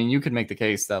 I mean, you could make the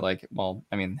case that hey,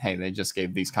 they just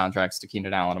gave these contracts to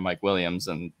Keenan Allen and Mike Williams,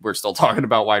 and we're still talking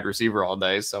about wide receiver all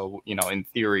day. So, in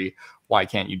theory, why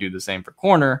can't you do the same for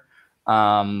corner?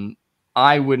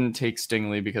 I wouldn't take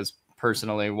Stingley because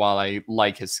personally, while I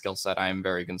like his skill set, I am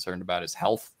very concerned about his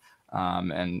health.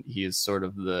 And he is sort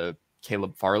of the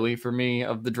Caleb Farley for me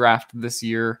of the draft this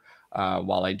year.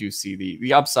 While I do see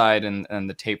the upside and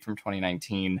the tape from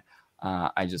 2019,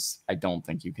 I don't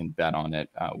think you can bet on it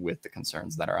with the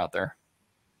concerns that are out there.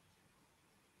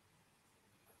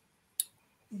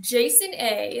 Jason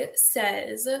A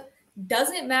says,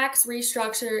 doesn't Max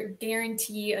restructure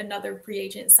guarantee another free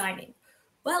agent signing?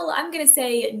 Well, I'm going to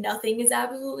say nothing is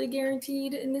absolutely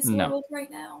guaranteed in this world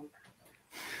right now.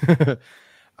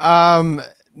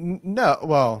 No.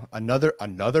 Well,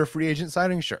 another free agent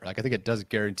signing, sure. Like I think it does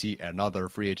guarantee another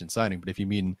free agent signing, but if you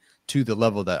mean to the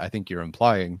level that I think you're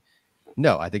implying,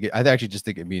 no. I actually just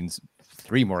think it means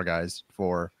 3 more guys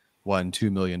for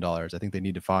 $2 million. I think they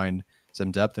need to find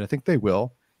some depth, and I think they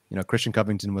will. Christian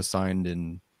Covington was signed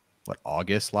in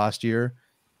August last year.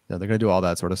 They're going to do all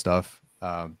that sort of stuff.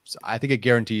 So I think it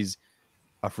guarantees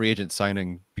a free agent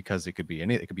signing because it could be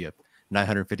it could be a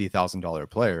 $950,000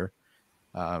 player.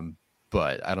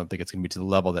 But I don't think it's going to be to the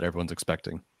level that everyone's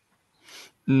expecting.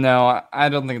 No, I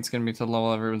don't think it's going to be to the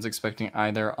level everyone's expecting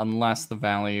either, unless the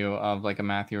value of like a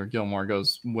Matthew or Gilmore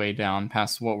goes way down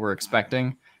past what we're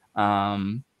expecting.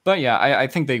 But yeah, I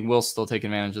think they will still take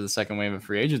advantage of the second wave of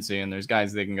free agency, and there's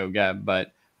guys they can go get.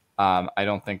 But I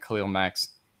don't think Khalil Mack's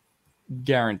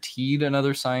guaranteed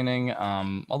another signing.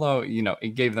 Although, you know, it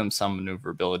gave them some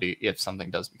maneuverability if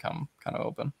something does become kind of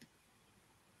open.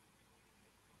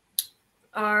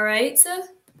 All right.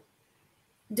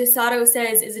 Desato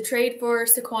says, is a trade for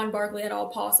Saquon Barkley at all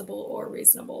possible or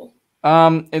reasonable?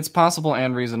 It's possible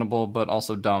and reasonable, but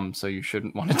also dumb, so you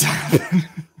shouldn't want it to happen.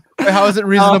 How is it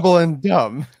reasonable and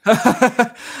dumb?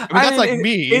 I mean, that's like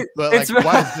me, but like,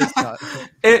 why is this not?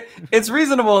 It's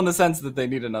reasonable in the sense that they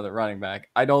need another running back.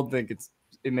 I don't think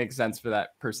it makes sense for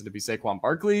that person to be Saquon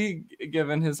Barkley,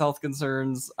 given his health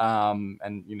concerns,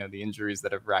 and you know the injuries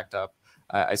that have racked up.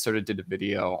 I sort of did a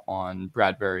video on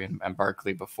Bradbury and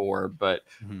Barkley before, but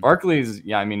Barkley's,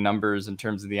 I mean, numbers in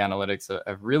terms of the analytics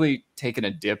have really taken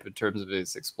a dip in terms of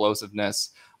his explosiveness.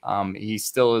 He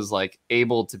still is like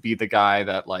able to be the guy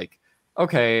that like,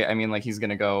 okay, I mean, like he's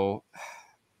going to go,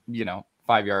 you know,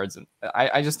 5 yards. And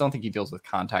I just don't think he deals with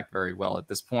contact very well at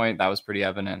this point. That was pretty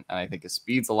evident. And I think his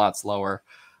speed's a lot slower.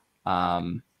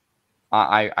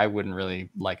 I wouldn't really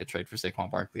like a trade for Saquon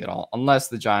Barkley at all, unless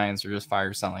the Giants are just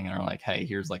fire selling and are like, hey,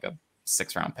 here's like a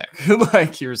 6th-round pick.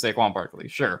 Like, here's Saquon Barkley.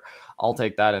 Sure, I'll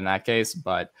take that in that case.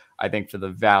 But I think for the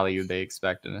value they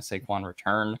expect in a Saquon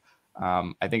return,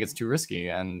 I think it's too risky.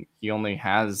 And he only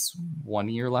has 1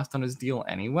 year left on his deal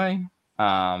anyway.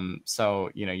 So,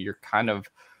 you know, you're kind of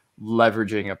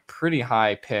leveraging a pretty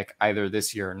high pick either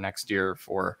this year or next year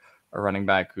for a running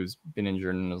back who's been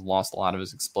injured and has lost a lot of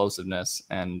his explosiveness,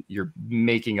 and you're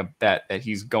making a bet that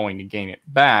he's going to gain it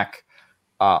back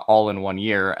all in 1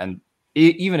 year. And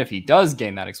even if he does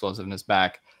gain that explosiveness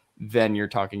back, then you're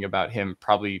talking about him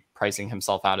probably pricing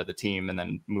himself out of the team and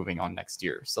then moving on next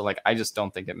year. So like, I just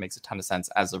don't think it makes a ton of sense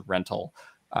as a rental,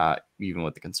 even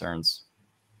with the concerns.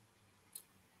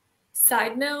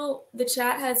 Side note, the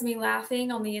chat has me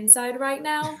laughing on the inside right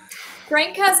now.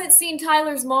 Frank hasn't seen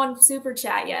Tyler's mom super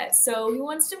chat yet, so he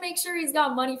wants to make sure he's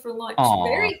got money for lunch. Aww.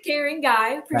 Very caring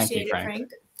guy. Appreciate it,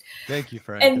 Frank. Thank you,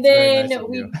 Frank. And That's then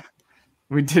nice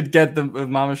we did get the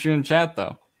Mama Shun chat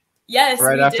though. Yes,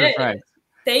 right we after did. Frank.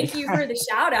 Thank you for the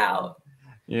shout out.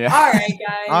 Yeah. All right,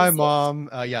 guys. Hi, Mom.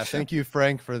 Yeah, thank you,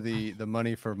 Frank, for the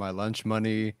money for my lunch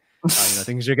money. You know,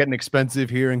 things are getting expensive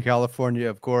here in California,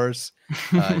 of course.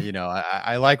 You know,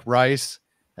 I like rice.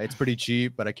 It's pretty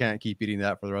cheap, but I can't keep eating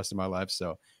that for the rest of my life.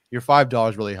 So your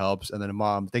 $5 really helps. And then,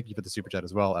 Mom, thank you for the super chat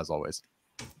as well, as always.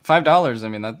 $5. I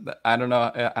mean, that I don't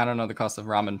know the cost of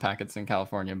ramen packets in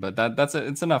California, but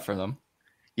it's enough for them.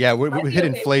 Yeah, we hit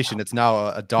inflation. It's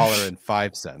now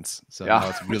 $1.05. So now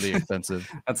it's really expensive.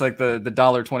 That's like the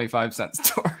 $1.25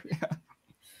 store. Yeah.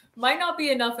 Might not be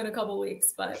enough in a couple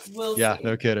weeks, but we'll see.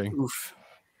 No kidding. Oof.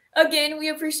 Again, we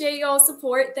appreciate y'all's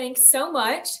support. Thanks so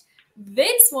much.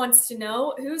 Vince wants to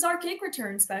know, who's our kick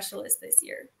return specialist this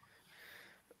year?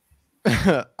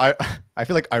 I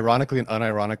feel like ironically and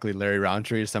unironically, Larry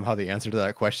Roundtree is somehow the answer to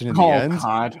that question in the end.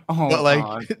 God. But like,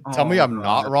 God. tell me I'm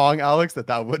not wrong, Alex,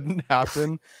 that wouldn't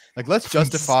happen. Like, let's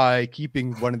justify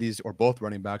keeping one of these or both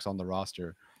running backs on the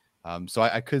roster. So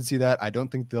I could see that. I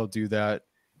don't think they'll do that.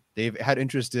 They've had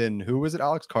interest in, who was it,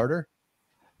 Alex Carter?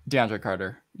 DeAndre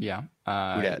Carter. Yeah.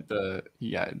 Yeah. The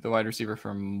wide receiver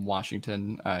from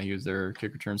Washington. He was their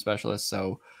kick return specialist.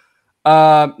 So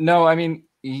no, I mean,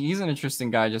 he's an interesting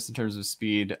guy just in terms of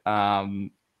speed.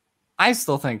 I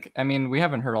still think, I mean, we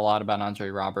haven't heard a lot about Andre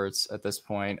Roberts at this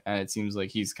point, and it seems like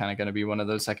he's kind of going to be one of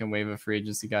those second wave of free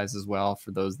agency guys as well,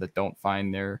 for those that don't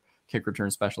find their kick return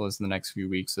specialist in the next few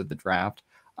weeks of the draft.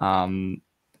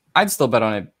 I'd still bet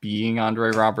on it being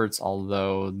Andre Roberts,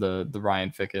 although the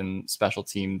Ryan Ficken special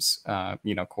teams,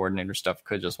 coordinator stuff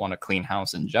could just want to clean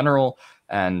house in general.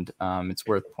 And it's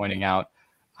worth pointing out,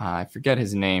 I forget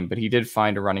his name, but he did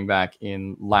find a running back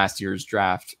in last year's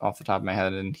draft off the top of my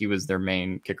head, and he was their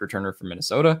main kick returner for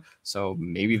Minnesota. So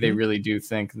maybe they really do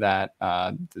think that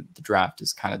the draft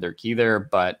is kind of their key there.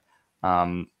 But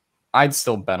I'd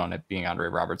still bet on it being Andre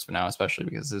Roberts for now, especially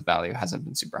because his value hasn't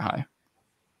been super high.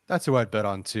 That's who I'd bet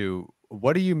on too.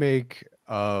 What do you make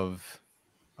of?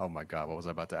 Oh my God, what was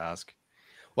I about to ask?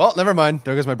 Well, never mind.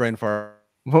 There goes my brain fart.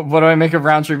 What do I make of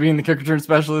Roundtree being the kick return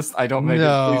specialist? I don't make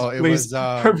it. Please.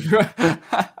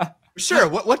 Sure.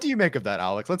 What do you make of that,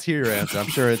 Alex? Let's hear your answer. I'm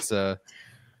sure it's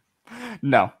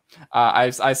No, I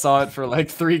saw it for like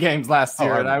 3 games last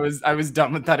year, and I was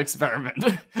done with that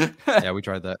experiment. Yeah, we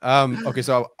tried that. Okay,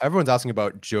 so everyone's asking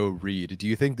about Joe Reed. Do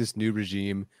you think this new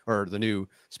regime, or the new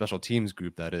special teams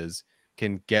group that is,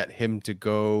 can get him to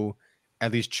go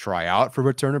at least try out for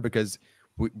returner? Because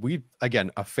we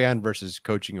again, a fan versus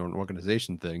coaching or an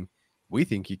organization thing, we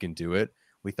think he can do it.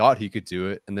 We thought he could do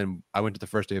it, and then I went to the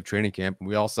first day of training camp, and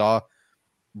we all saw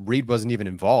Reed wasn't even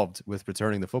involved with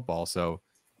returning the football. So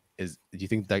do you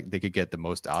think that they could get the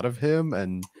most out of him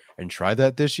and try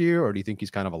that this year, or do you think he's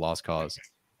kind of a lost cause?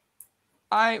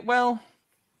 I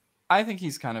think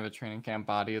he's kind of a training camp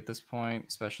body at this point,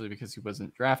 especially because he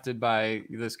wasn't drafted by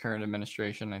this current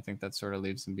administration. I think that sort of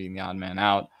leaves him being the odd man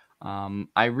out.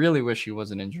 I really wish he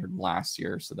wasn't injured last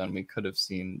year, so then we could have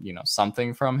seen,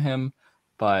 something from him,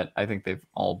 but I think they've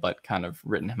all but kind of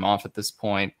written him off at this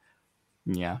point.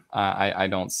 Yeah, I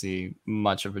don't see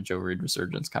much of a Joe Reed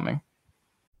resurgence coming.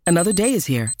 Another day is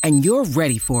here, and you're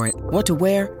ready for it. What to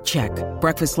wear? Check.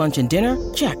 Breakfast, lunch, and dinner?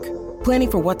 Check. Planning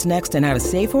for what's next and how to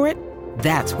save for it?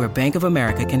 That's where Bank of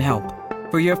America can help.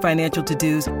 For your financial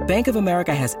to-dos, Bank of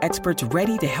America has experts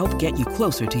ready to help get you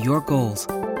closer to your goals.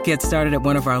 Get started at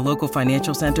one of our local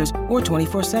financial centers or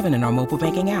 24/7 in our mobile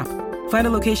banking app. Find a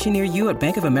location near you at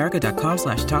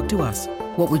bankofamerica.com/talktous.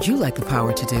 What would you like the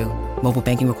power to do? Mobile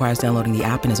banking requires downloading the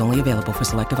app and is only available for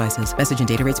select devices. Message and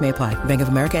data rates may apply. Bank of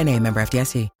America N.A., member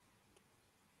FDIC.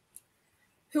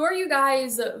 Who are you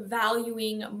guys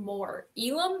valuing more,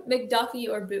 Elam, McDuffie,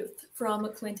 or Booth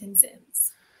from Clinton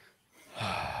Sims?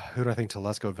 Who do I think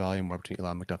Telesco value more between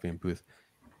Elam, McDuffie, and Booth?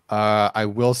 I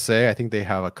will say I think they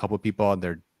have a couple people on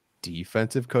their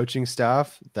defensive coaching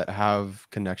staff that have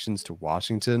connections to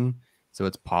Washington. So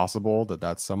it's possible that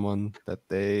that's someone that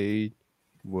they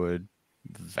would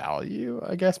value,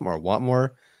 I guess, more, want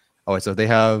more. Oh, so they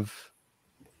have...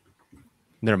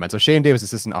 Never mind. So Shane Davis,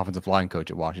 assistant offensive line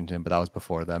coach at Washington, but that was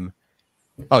before them.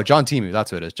 Oh, John Timu, that's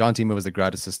who it is. John Timu was the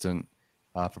grad assistant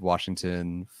for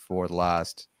Washington for the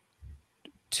last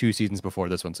 2 seasons before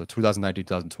this one. So 2019,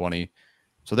 2020.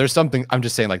 So there's something, I'm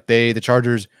just saying, like the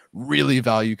Chargers really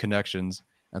value connections.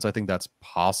 And so I think that's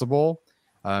possible.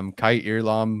 Kai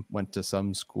Elam went to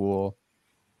some school,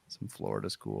 some Florida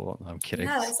school. I'm kidding.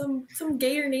 Yeah, some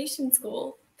Gator Nation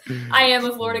school. I am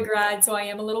a Florida grad, so I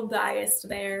am a little biased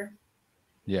there.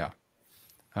 Yeah.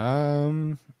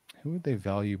 Who would they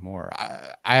value more?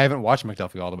 I haven't watched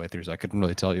McDuffie all the way through, so I couldn't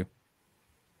really tell you.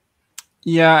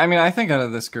 Yeah, I mean, I think out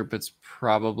of this group, it's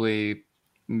probably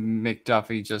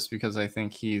McDuffie, just because I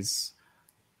think he's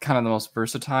kind of the most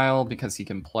versatile, because he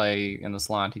can play in the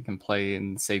slot, he can play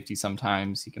in safety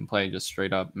sometimes, he can play just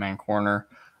straight up man corner.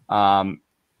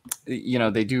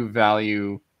 They do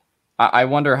value... I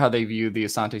wonder how they view the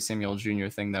Asante Samuel Jr.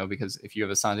 thing, though, because if you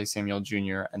have Asante Samuel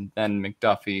Jr. and then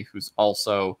McDuffie, who's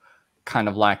also kind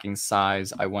of lacking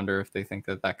size, I wonder if they think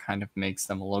that kind of makes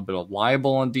them a little bit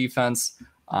liable on defense.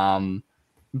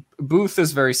 Booth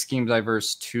is very scheme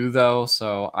diverse too, though,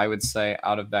 so I would say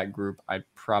out of that group, I'd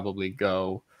probably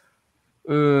go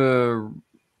for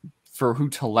who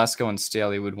Telesco and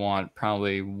Staley would want,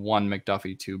 probably 1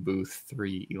 McDuffie, 2 Booth,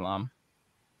 3 Elam.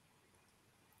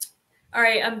 All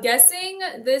right, I'm guessing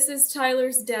this is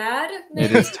Tyler's dad.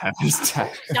 It is Tyler's dad.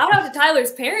 Shout out to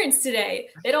Tyler's parents today.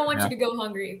 They don't want you to go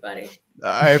hungry, buddy.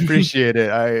 I appreciate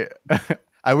it.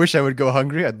 I wish I would go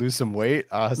hungry. I'd lose some weight.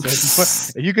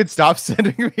 So if you could stop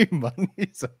sending me money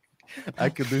so I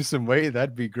could lose some weight,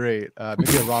 that'd be great.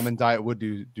 Maybe a ramen diet would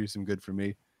do some good for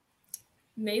me.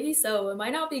 Maybe so. It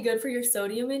might not be good for your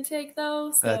sodium intake,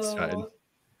 though. So.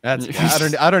 That's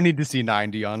fine. I don't need to see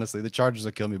 90, honestly. The Chargers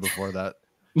will kill me before that.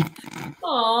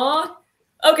 Aw.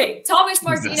 Okay, Thomas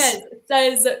Martinez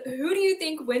says, who do you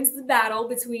think wins the battle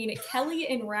between Kelly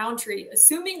and Roundtree,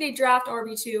 assuming they draft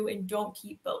RB2 and don't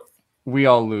keep both? We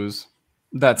all lose.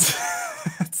 That's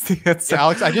the answer.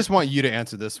 Alex, I just want you to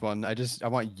answer this one. I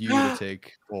want you to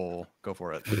take full. Go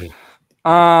for it.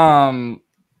 I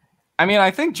mean,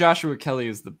 I think Joshua Kelly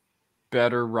is the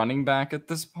better running back at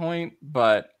this point,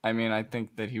 but I mean, I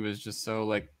think that he was just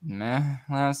so meh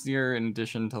last year, in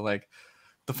addition to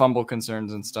the fumble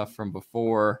concerns and stuff from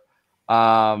before.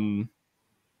 I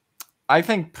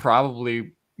think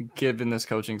probably, given this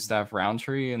coaching staff,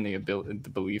 Roundtree, and the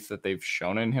belief that they've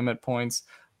shown in him at points,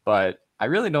 but I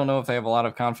really don't know if they have a lot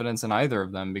of confidence in either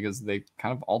of them, because they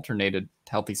kind of alternated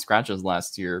healthy scratches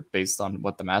last year based on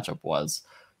what the matchup was.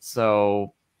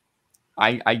 So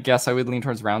I guess I would lean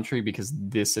towards Roundtree because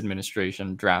this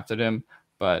administration drafted him,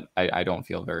 but I don't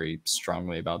feel very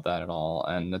strongly about that at all.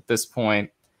 And at this point,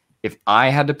 if I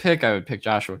had to pick, I would pick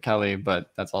Joshua Kelly,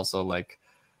 but that's also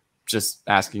just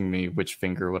asking me which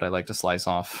finger would I like to slice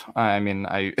off. I mean,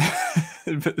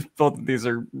 Both of these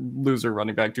are loser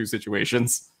running back 2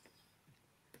 situations.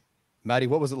 Maddie,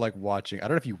 what was it like watching? I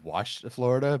don't know if you watched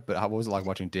Florida, but what was it like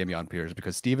watching Dameon Pierce?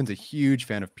 Because Steven's a huge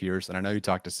fan of Pierce, and I know you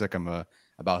talked to Sycamore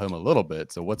about him a little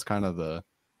bit. So what's kind of the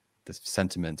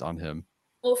sentiment on him?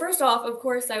 Well, first off, of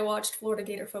course, I watched Florida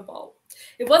Gator football.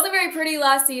 It wasn't very pretty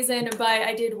last season, but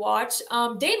I did watch.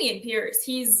 Dameon Pierce,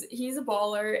 he's a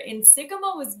baller, and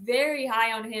Sycamore was very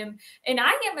high on him, and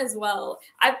I am as well.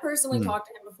 I've personally talked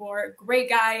to him before. Great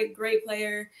guy, great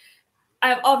player.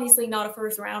 I'm obviously not a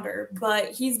first rounder,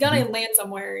 but he's going to land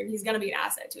somewhere, and he's going to be an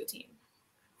asset to a team.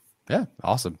 Yeah,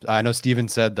 awesome. I know Steven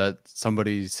said that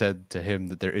somebody said to him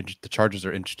that the Chargers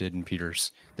are interested in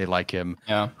Peters. They like him.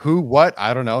 Yeah. Who? What?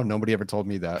 I don't know. Nobody ever told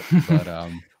me that.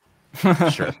 But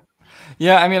sure.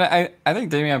 Yeah, I mean, I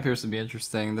think Dameon Pierce would be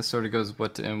interesting. This sort of goes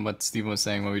what Steven was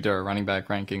saying when we did our running back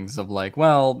rankings of like,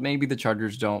 well, maybe the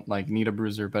Chargers don't like need a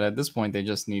bruiser, but at this point they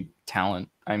just need talent.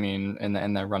 I mean,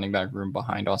 in the running back room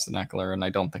behind Austin Eckler, and I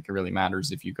don't think it really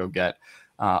matters if you go get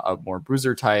a more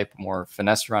bruiser type, more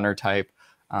finesse runner type.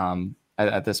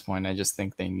 At this point, I just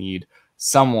think they need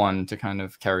someone to kind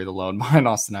of carry the load behind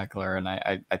Austin Eckler. And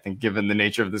I think given the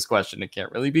nature of this question, it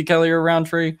can't really be Kelly or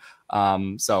Roundtree.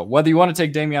 So whether you want to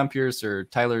take Dameon Pierce or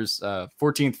Tyler's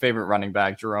 14th favorite running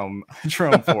back, Jerome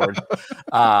Ford,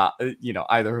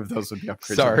 either of those would be up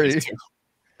for Sorry.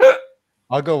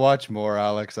 I'll go watch more,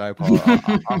 Alex. I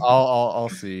apologize. I'll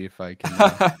see if I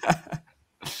can.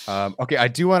 Okay, I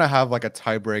do want to have like a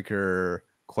tiebreaker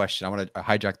question. I want to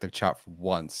hijack the chat for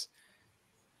once.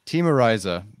 Team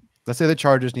Ariza, let's say the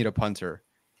Chargers need a punter.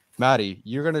 Maddie,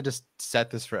 you're going to just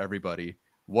set this for everybody.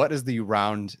 What is the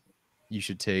round you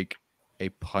should take a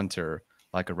punter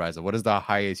like Ariza? What is the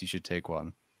highest you should take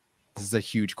one? This is a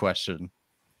huge question.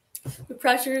 The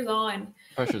pressure's on.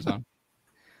 Pressure's on.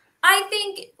 I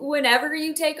think whenever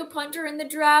you take a punter in the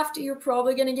draft, you're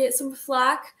probably going to get some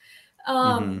flack.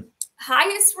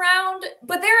 Highest round,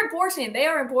 but they're important. They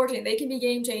are important. They can be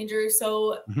game changers.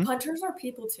 So punters are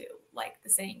people too, like the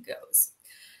saying goes.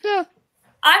 Yeah.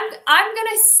 I'm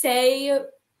gonna say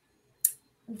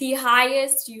the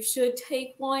highest you should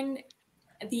take one.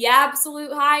 The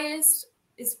absolute highest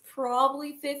is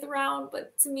probably 5th round,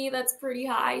 but to me that's pretty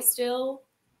high still.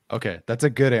 Okay, that's a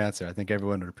good answer. I think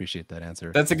everyone would appreciate that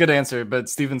answer. That's a good answer, but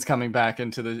Steven's coming back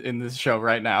in this show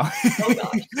right now. Oh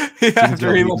gosh.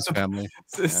 After he left family.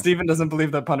 Steven doesn't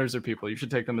believe that punters are people. You should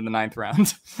take them in the 9th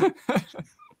round.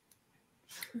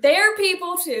 They're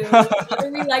people too,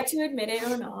 whether we like to admit it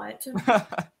or not.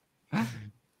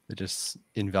 They're just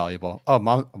invaluable. Oh,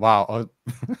 mom! Wow. Oh.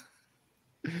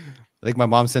 I think my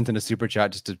mom sent in a super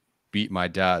chat just to beat my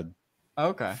dad.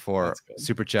 Okay. For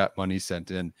super chat money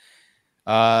sent in.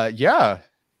 Yeah,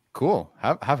 cool.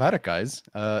 Have at it, guys.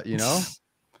 I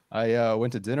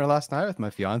went to dinner last night with my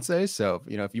fiance, so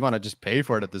if you want to just pay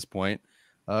for it at this point,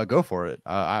 go for it.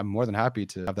 I'm more than happy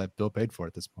to have that bill paid for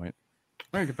at this point.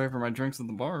 I can pay for my drinks at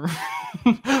the bar.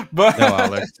 But no,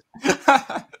 Alex,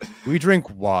 we drink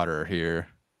water here.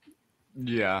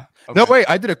 Yeah. Okay. No, wait,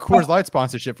 I did a Coors Light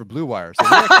sponsorship for Blue Wire, so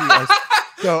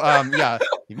yeah.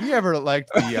 If you ever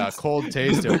liked the cold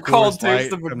taste of Coors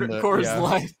Light,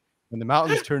 when the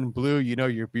mountains turn blue,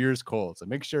 your beer's cold. So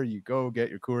make sure you go get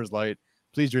your Coors Light.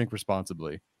 Please drink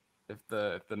responsibly. If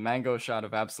the mango shot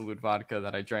of Absolute vodka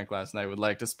that I drank last night would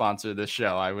like to sponsor this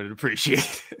show, I would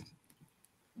appreciate it.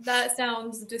 That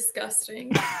sounds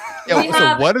disgusting. Yeah,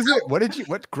 so what is it?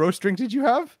 What gross drink did you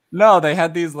have? No, they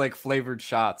had these like flavored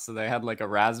shots. So they had like a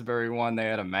raspberry one, they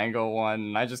had a mango one,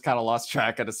 and I just kind of lost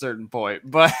track at a certain point.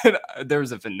 But there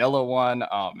was a vanilla one.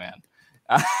 Oh man.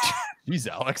 Jeez,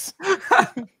 Alex.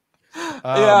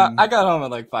 Yeah, I got home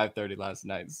at like 5:30 last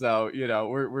night. So,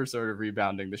 we're sort of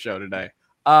rebounding the show today.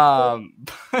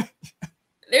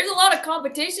 There's a lot of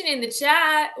competition in the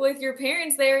chat with your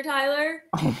parents there, Tyler.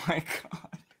 Oh my god.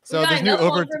 So we got another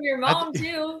one from your mom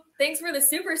too. Thanks for the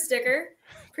super sticker.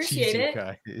 Appreciate it.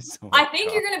 I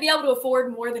think you're going to be able to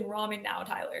afford more than ramen now,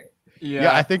 Tyler.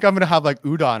 Yeah, I think I'm going to have like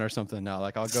udon or something now.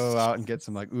 Like I'll go out and get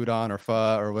some like udon or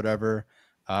pho or whatever.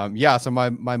 So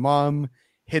my mom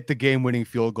hit the game-winning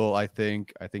field goal. I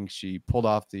think she pulled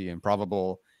off the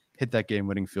improbable, hit that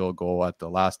game-winning field goal at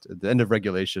the end of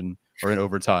regulation or in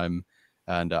overtime.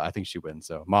 And I think she wins.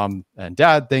 So mom and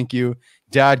dad, thank you.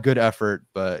 Dad, good effort,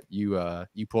 but you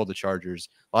pulled the Chargers.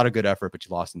 A lot of good effort, but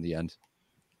you lost in the end.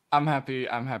 I'm happy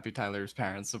Tyler's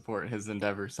parents support his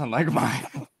endeavors, unlike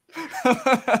mine.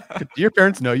 Do your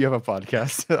parents know you have a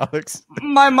podcast, Alex?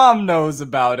 My mom knows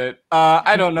about it.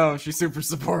 I don't know if she's super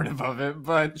supportive of it,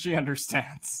 but she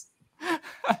understands. Right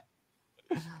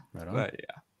on. But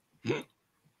yeah.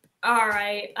 All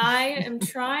right. I am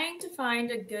trying to find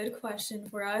a good question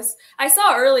for us. I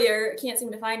saw earlier, can't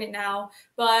seem to find it now,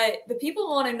 but the people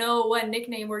want to know what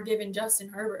nickname we're giving Justin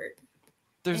Herbert.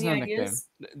 There's Any no ideas?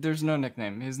 nickname. There's no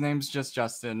nickname. His name's just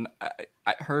Justin.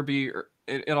 Herbie.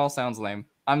 It all sounds lame.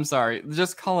 I'm sorry.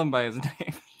 Just call him by his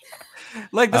name.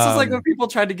 Like this is like when people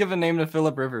tried to give a name to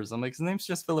Philip Rivers. I'm like, his name's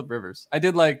just Philip Rivers. I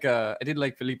did like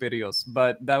Felipe Rios,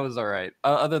 but that was all right.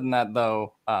 Other than that,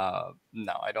 though,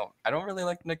 no, I don't really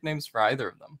like nicknames for either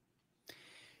of them.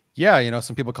 Yeah, you know,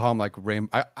 some people call him like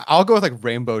I'll go with like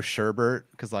Rainbow Sherbert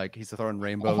because like he's throwing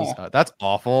rainbows. That's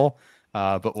awful.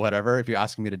 But whatever. If you're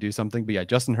asking me to do something, but yeah,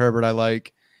 Justin Herbert, I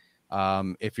like.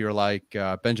 If you're like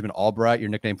Benjamin Albright, your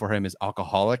nickname for him is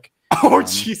Alcoholic. Oh,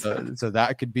 jeez. So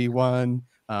that could be one.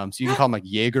 So you can call him like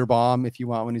Jaeger Bomb if you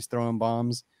want when he's throwing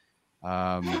bombs.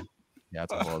 Yeah,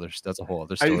 that's a whole other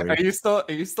story.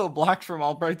 Are you still blocked from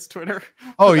Albright's Twitter?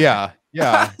 Oh yeah.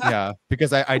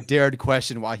 Because I dared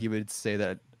question why he would say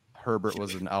that Herbert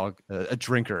was a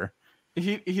drinker.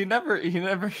 He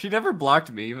never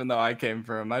blocked me, even though I came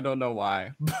for him. I don't know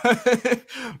why, but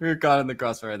we were caught in the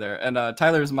crossfire there. And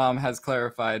Tyler's mom has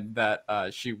clarified that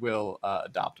she will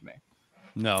adopt me.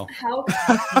 No. How?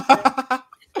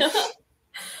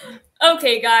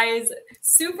 Okay, guys.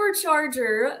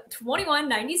 Supercharger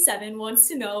 2197 wants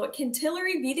to know: can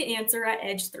Tillery be the answer at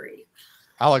Edge 3?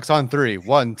 Alex on 3.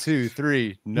 1, 2,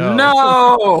 3. No.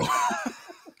 No.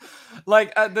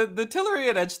 Like the Tillery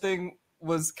at Edge thing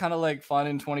was kind of like fun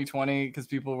in 2020 because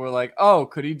people were like, "Oh,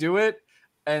 could he do it?"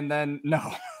 And then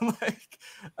no, like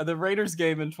the Raiders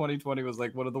game in 2020 was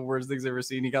like one of the worst things I've ever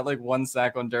seen. He got like 1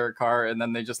 sack on Derek Carr, and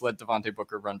then they just let Devontae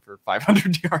Booker run for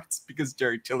 500 yards because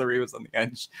Jerry Tillery was on the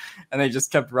edge, and they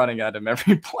just kept running at him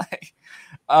every play.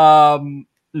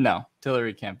 No,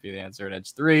 Tillery can't be the answer at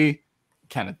Edge 3.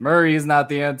 Kenneth Murray is not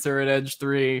the answer at Edge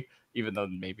 3, even though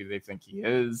maybe they think he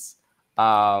is.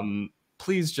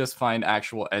 Please just find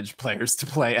actual edge players to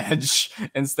play edge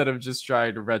instead of just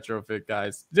trying to retrofit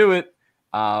guys to do it.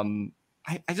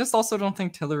 I just also don't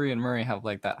think Tillery and Murray have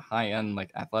like that high end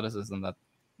like athleticism that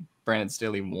Brandon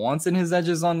Staley wants in his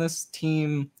edges on this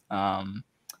team.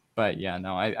 But yeah,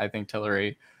 no, I think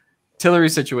Tillery's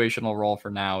situational role for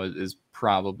now is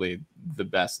probably the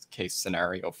best case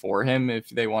scenario for him if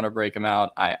they want to break him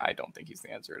out. I don't think he's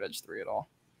the answer at Edge 3 at all.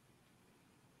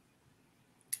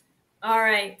 All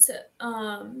right.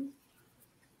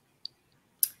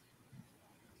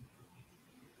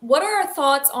 What are our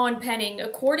thoughts on Penning?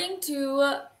 According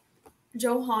to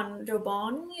Johan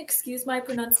Jobani, excuse my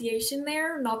pronunciation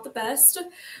there, not the best.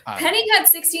 Penning had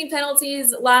 16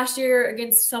 penalties last year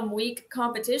against some weak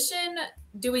competition.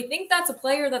 Do we think that's a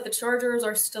player that the Chargers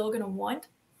are still going to want?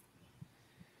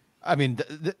 I mean,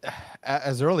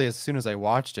 as soon as I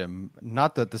watched him,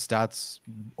 not that the stats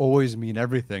always mean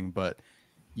everything, but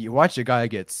you watch a guy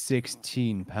get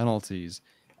 16 penalties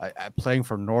playing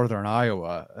for Northern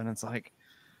Iowa, and it's like,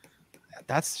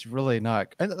 that's really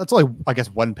not. And that's only, I guess,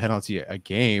 1 penalty a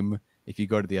game if you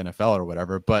go to the NFL or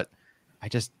whatever. But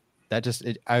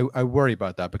I worry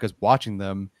about that because watching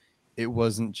them, it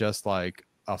wasn't just like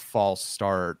a false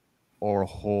start or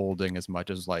holding as much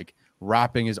as like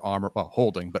wrapping his arm, well,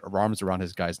 holding, but arms around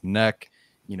his guy's neck,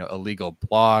 illegal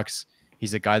blocks.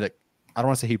 He's a guy that I don't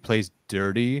want to say he plays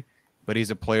dirty, but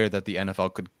he's a player that the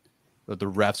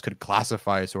refs could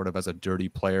classify sort of as a dirty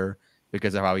player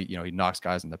because of how he knocks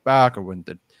guys in the back, or when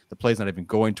the play's not even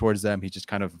going towards them, he's just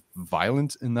kind of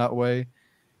violent in that way.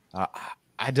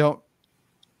 I don't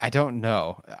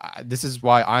know. This is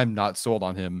why I'm not sold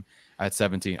on him at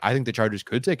 17. I think the Chargers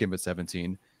could take him at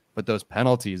 17, but those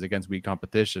penalties against weak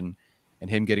competition and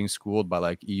him getting schooled by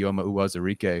like Ioma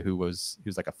Uwazurike, he was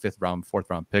like a 5th round, 4th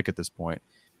round pick at this point.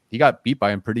 He got beat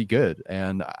by him pretty good,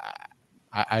 and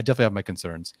I definitely have my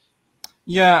concerns.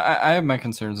 Yeah, I have my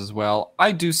concerns as well.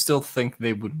 I do still think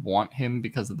they would want him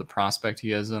because of the prospect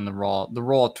he is and the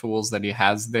raw tools that he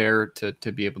has there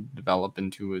to be able to develop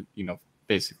into a,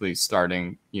 basically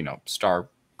starting, star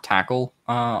tackle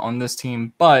on this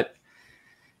team. But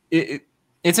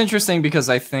it's interesting because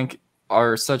I think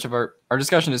our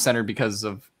discussion is centered because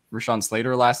of Rashawn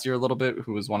Slater last year a little bit,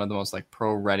 who was one of the most like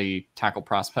pro-ready tackle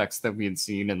prospects that we had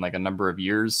seen in like a number of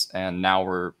years. And now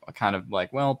we're kind of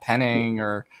like, well, Penning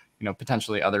or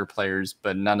potentially other players,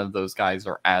 but none of those guys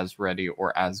are as ready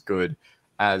or as good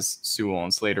as Sewell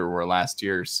and Slater were last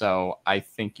year. So I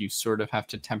think you sort of have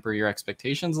to temper your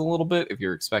expectations a little bit. If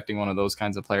you're expecting one of those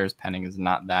kinds of players, Penning is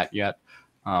not that yet.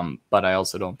 But I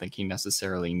also don't think he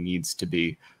necessarily needs to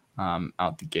be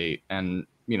out the gate. And,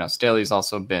 Staley's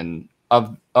also been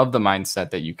of the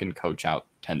mindset that you can coach out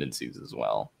tendencies as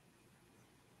well.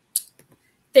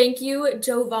 Thank you,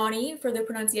 Giovanni, for the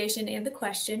pronunciation and the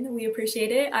question. We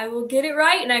appreciate it. I will get it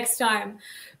right next time.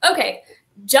 Okay,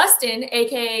 Justin,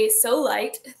 aka So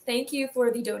Light, thank you for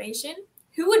the donation.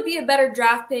 Who would be a better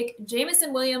draft pick,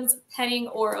 Jameson Williams, Penning,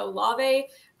 or Olave?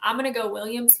 I'm going to go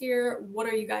Williams here. What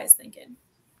are you guys thinking?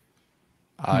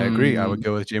 I agree. I would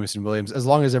go with Jameson Williams. As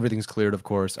long as everything's cleared, of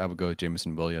course, I would go with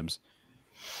Jameson Williams.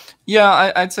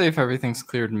 Yeah, I'd say if everything's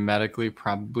cleared medically,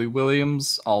 probably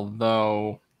Williams.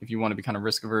 Although, if you want to be kind of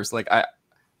risk averse, like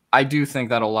I do think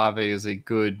that Olave is a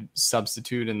good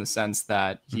substitute in the sense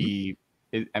that he's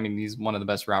one of the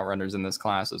best route runners in this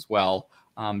class as well.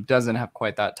 Doesn't have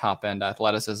quite that top end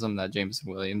athleticism that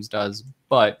Jameson Williams does,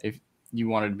 but if you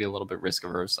wanted to be a little bit risk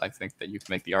averse, I think that you can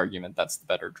make the argument that's the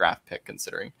better draft pick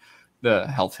considering the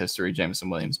health history, Jameson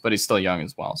Williams, but he's still young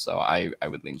as well. So I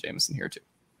would lean Jameson here too.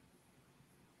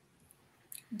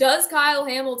 Does Kyle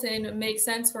Hamilton make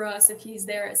sense for us if he's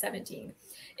there at 17?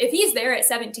 If he's there at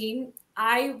 17,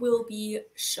 I will be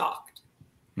shocked.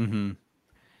 Mm-hmm.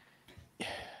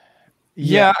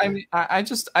 Yeah, I mean, I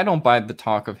don't buy the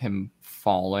talk of him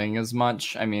falling as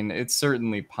much. I mean, it's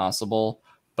certainly possible,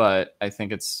 but I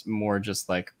think it's more just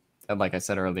like I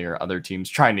said earlier, other teams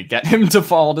trying to get him to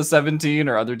fall to 17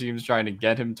 or other teams trying to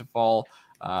get him to fall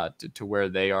to where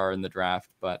they are in the draft.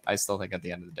 But I still think at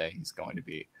the end of the day, he's going to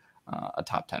be a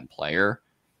top 10 player.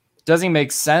 Does he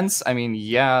make sense? I mean,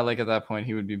 yeah, like at that point,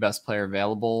 he would be best player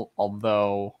available,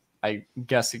 although I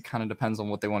guess it kind of depends on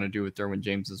what they want to do with Derwin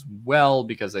James as well,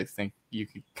 because I think you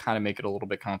could kind of make it a little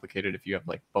bit complicated if you have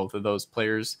like both of those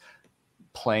players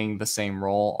playing the same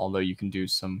role, although you can do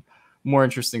some more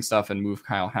interesting stuff and move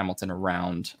Kyle Hamilton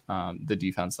around the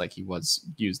defense like he was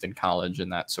used in college in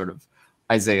that sort of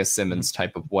Isaiah Simmons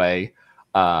type of way.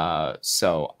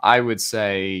 So I would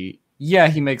say, yeah,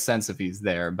 he makes sense if he's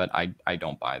there, but I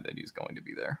don't buy that he's going to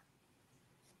be there.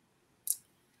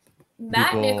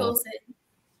 Matt Nicholson.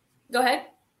 Go ahead.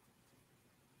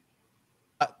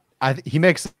 He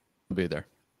makes sense to be there.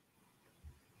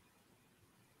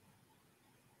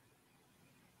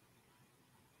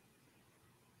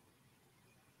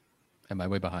 Am I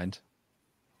way behind?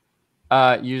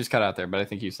 You just cut out there, but I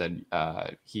think you said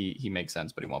he makes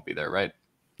sense, but he won't be there, right?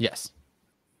 Yes.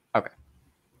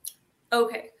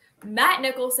 Okay. Matt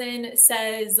Nicholson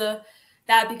says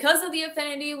that because of the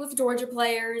affinity with Georgia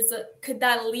players, could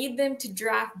that lead them to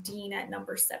draft Dean at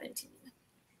number 17?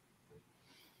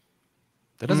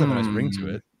 That does have a nice ring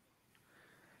to it.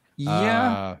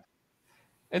 Yeah.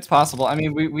 It's possible. I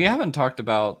mean, we haven't talked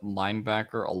about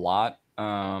linebacker a lot.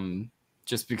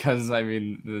 Just because, I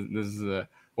mean, this is the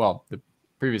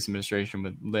previous administration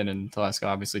with Lynn and Telesco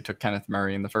obviously took Kenneth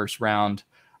Murray in the first round.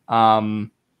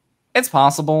 It's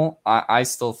possible. I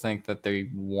still think that they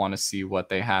want to see what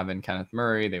they have in Kenneth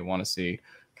Murray. They want to see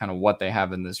kind of what they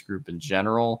have in this group in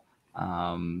general.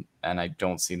 And I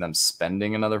don't see them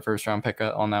spending another first round pick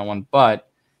on that one. But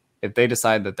if they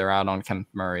decide that they're out on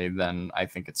Kenneth Murray, then I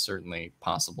think it's certainly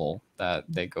possible that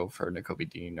they go for Nakobe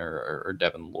Dean or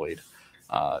Devin Lloyd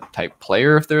type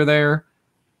player if they're there.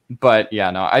 But yeah,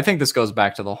 no, I think this goes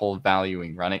back to the whole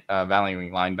valuing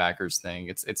linebackers thing.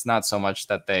 It's not so much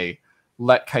that they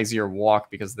let Kaiser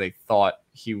walk because they thought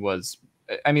he was.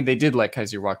 I mean, they did let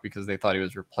Kaiser walk because they thought he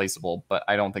was replaceable, but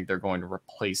I don't think they're going to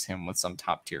replace him with some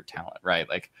top tier talent, right?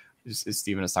 Like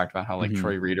Steven has talked about how like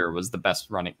Troy Reader was the best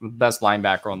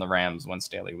linebacker on the Rams when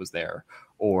Staley was there,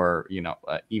 or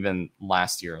even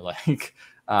last year, like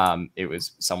it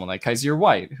was someone like Kaiser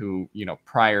White, who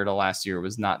prior to last year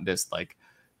was not this like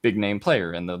big name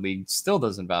player, and the league still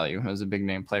doesn't value him as a big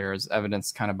name player, as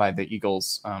evidenced kind of by the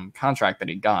Eagles contract that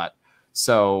he got.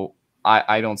 So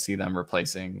I don't see them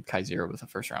replacing Kaiser with a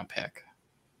first round pick.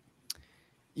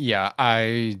 Yeah,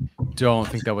 I don't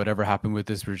think that would ever happen with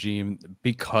this regime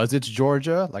because it's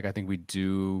Georgia. Like, I think we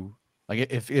do. Like,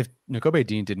 if Nakobe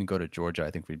Dean didn't go to Georgia,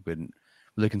 I think we wouldn't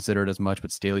really consider it as much.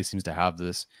 But Staley seems to have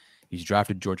this. He's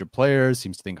drafted Georgia players,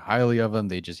 seems to think highly of them.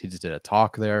 He just did a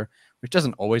talk there, which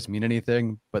doesn't always mean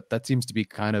anything. But that seems to be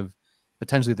kind of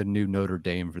potentially the new Notre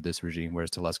Dame for this regime,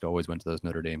 whereas Telesco always went to those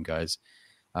Notre Dame guys.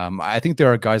 I think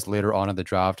there are guys later on in the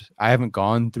draft. I haven't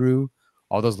gone through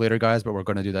all those later guys, but we're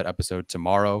going to do that episode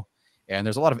tomorrow. And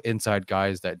there's a lot of inside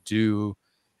guys that do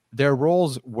their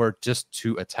roles were just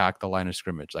to attack the line of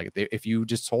scrimmage. Like if you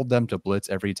just told them to blitz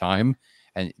every time,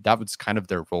 and that was kind of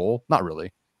their role, not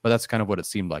really, but that's kind of what it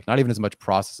seemed like. Not even as much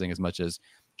processing as much as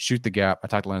shoot the gap,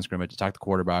 attack the line of scrimmage, attack the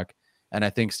quarterback. And I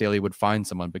think Staley would find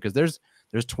someone because there's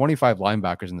 25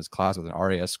 linebackers in this class with an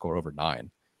RAS score over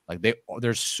 9. Like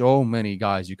there's so many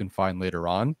guys you can find later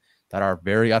on that are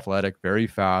very athletic, very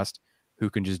fast, who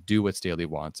can just do what Staley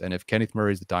wants. And if Kenneth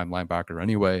Murray is the dime linebacker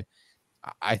anyway,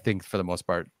 I think for the most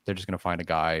part, they're just going to find a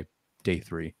guy day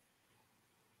 3.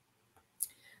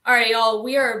 All right, y'all,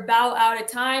 we are about out of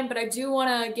time, but I do want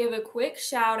to give a quick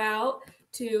shout out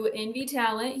to Envy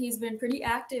Talent. He's been pretty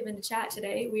active in the chat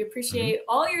today. We appreciate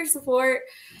all your support.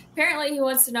 Apparently, he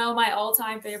wants to know my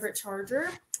all-time favorite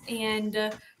Charger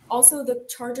and also the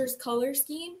Chargers color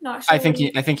scheme. Not sure. I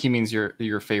think he means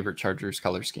your favorite Chargers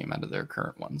color scheme out of their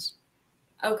current ones.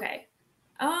 Okay.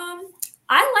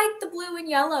 I like the blue and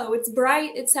yellow. It's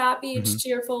bright, it's happy, it's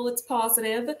cheerful, it's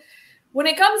positive. When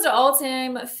it comes to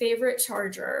all-time favorite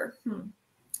Charger,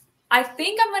 I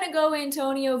think I'm going to go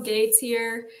Antonio Gates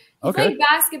here. He played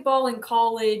basketball in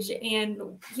college, and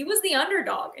he was the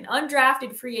underdog, an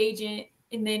undrafted free agent,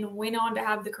 and then went on to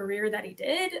have the career that he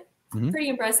did. Pretty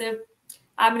impressive.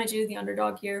 I'm going to choose the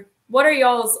underdog here. What are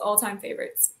y'all's all-time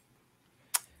favorites?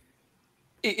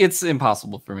 It's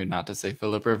impossible for me not to say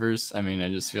Phillip Rivers. I mean, I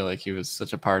just feel like he was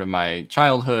such a part of my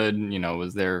childhood,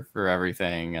 was there for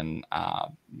everything. And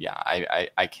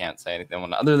I can't say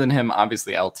anything other than him.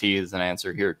 Obviously, LT is an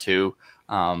answer here too.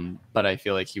 But I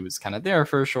feel like he was kind of there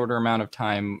for a shorter amount of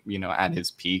time, at his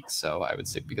peak. So I would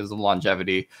say because of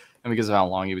longevity and because of how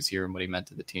long he was here and what he meant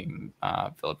to the team,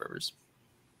 Phillip Rivers.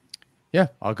 Yeah,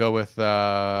 I'll go with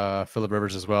Phillip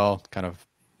Rivers as well. Kind of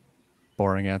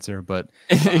boring answer, but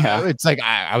it's like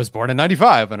I was born in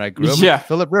 95 and I grew up with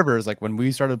Phillip Rivers. Like when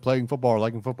we started playing football or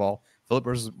liking football, Phillip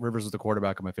Rivers was the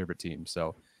quarterback of my favorite team.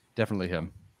 So definitely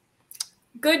him.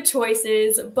 Good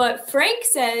choices, but Frank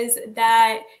says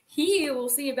that he will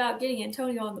see about getting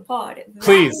Antonio on the pod.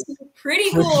 Please. Pretty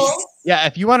cool. Yeah,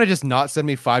 if you want to just not send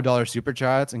me $5 super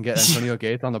chats and get Antonio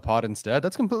Gates on the pod instead,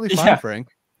 that's completely fine, Frank.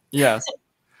 Yes.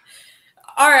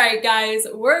 All right, guys,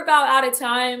 we're about out of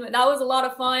time. That was a lot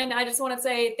of fun. I just want to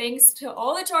say thanks to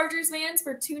all the Chargers fans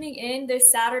for tuning in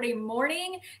this Saturday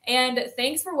morning. And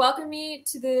thanks for welcoming me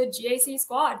to the GAC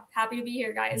squad. Happy to be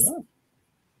here, guys. Yeah.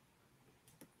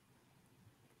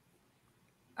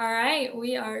 All right,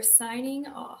 we are signing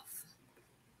off.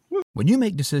 When you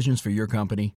make decisions for your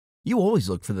company, you always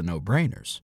look for the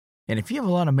no-brainers. And if you have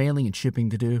a lot of mailing and shipping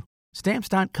to do,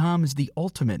 Stamps.com is the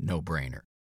ultimate no-brainer.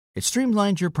 It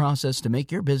streamlines your process to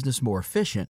make your business more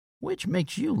efficient, which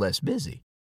makes you less busy.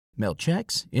 Mail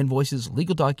checks, invoices,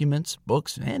 legal documents,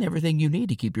 books, and everything you need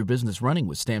to keep your business running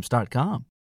with Stamps.com.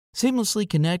 Seamlessly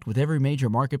connect with every major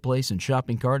marketplace and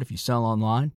shopping cart if you sell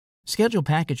online. Schedule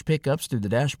package pickups through the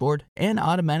dashboard and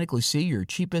automatically see your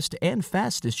cheapest and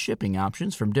fastest shipping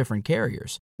options from different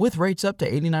carriers, with rates up to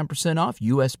 89% off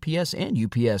USPS and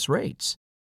UPS rates.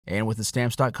 And with the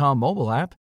Stamps.com mobile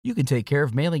app, you can take care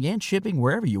of mailing and shipping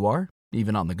wherever you are,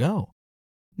 even on the go.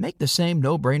 Make the same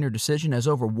no-brainer decision as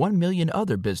over 1 million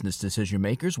other business decision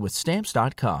makers with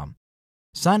Stamps.com.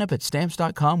 Sign up at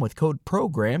Stamps.com with code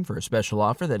PROGRAM for a special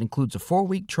offer that includes a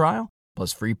 4-week trial,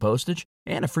 plus free postage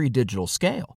and a free digital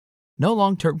scale. No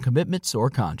long-term commitments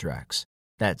or contracts.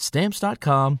 That's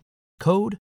Stamps.com,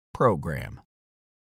 code PROGRAM.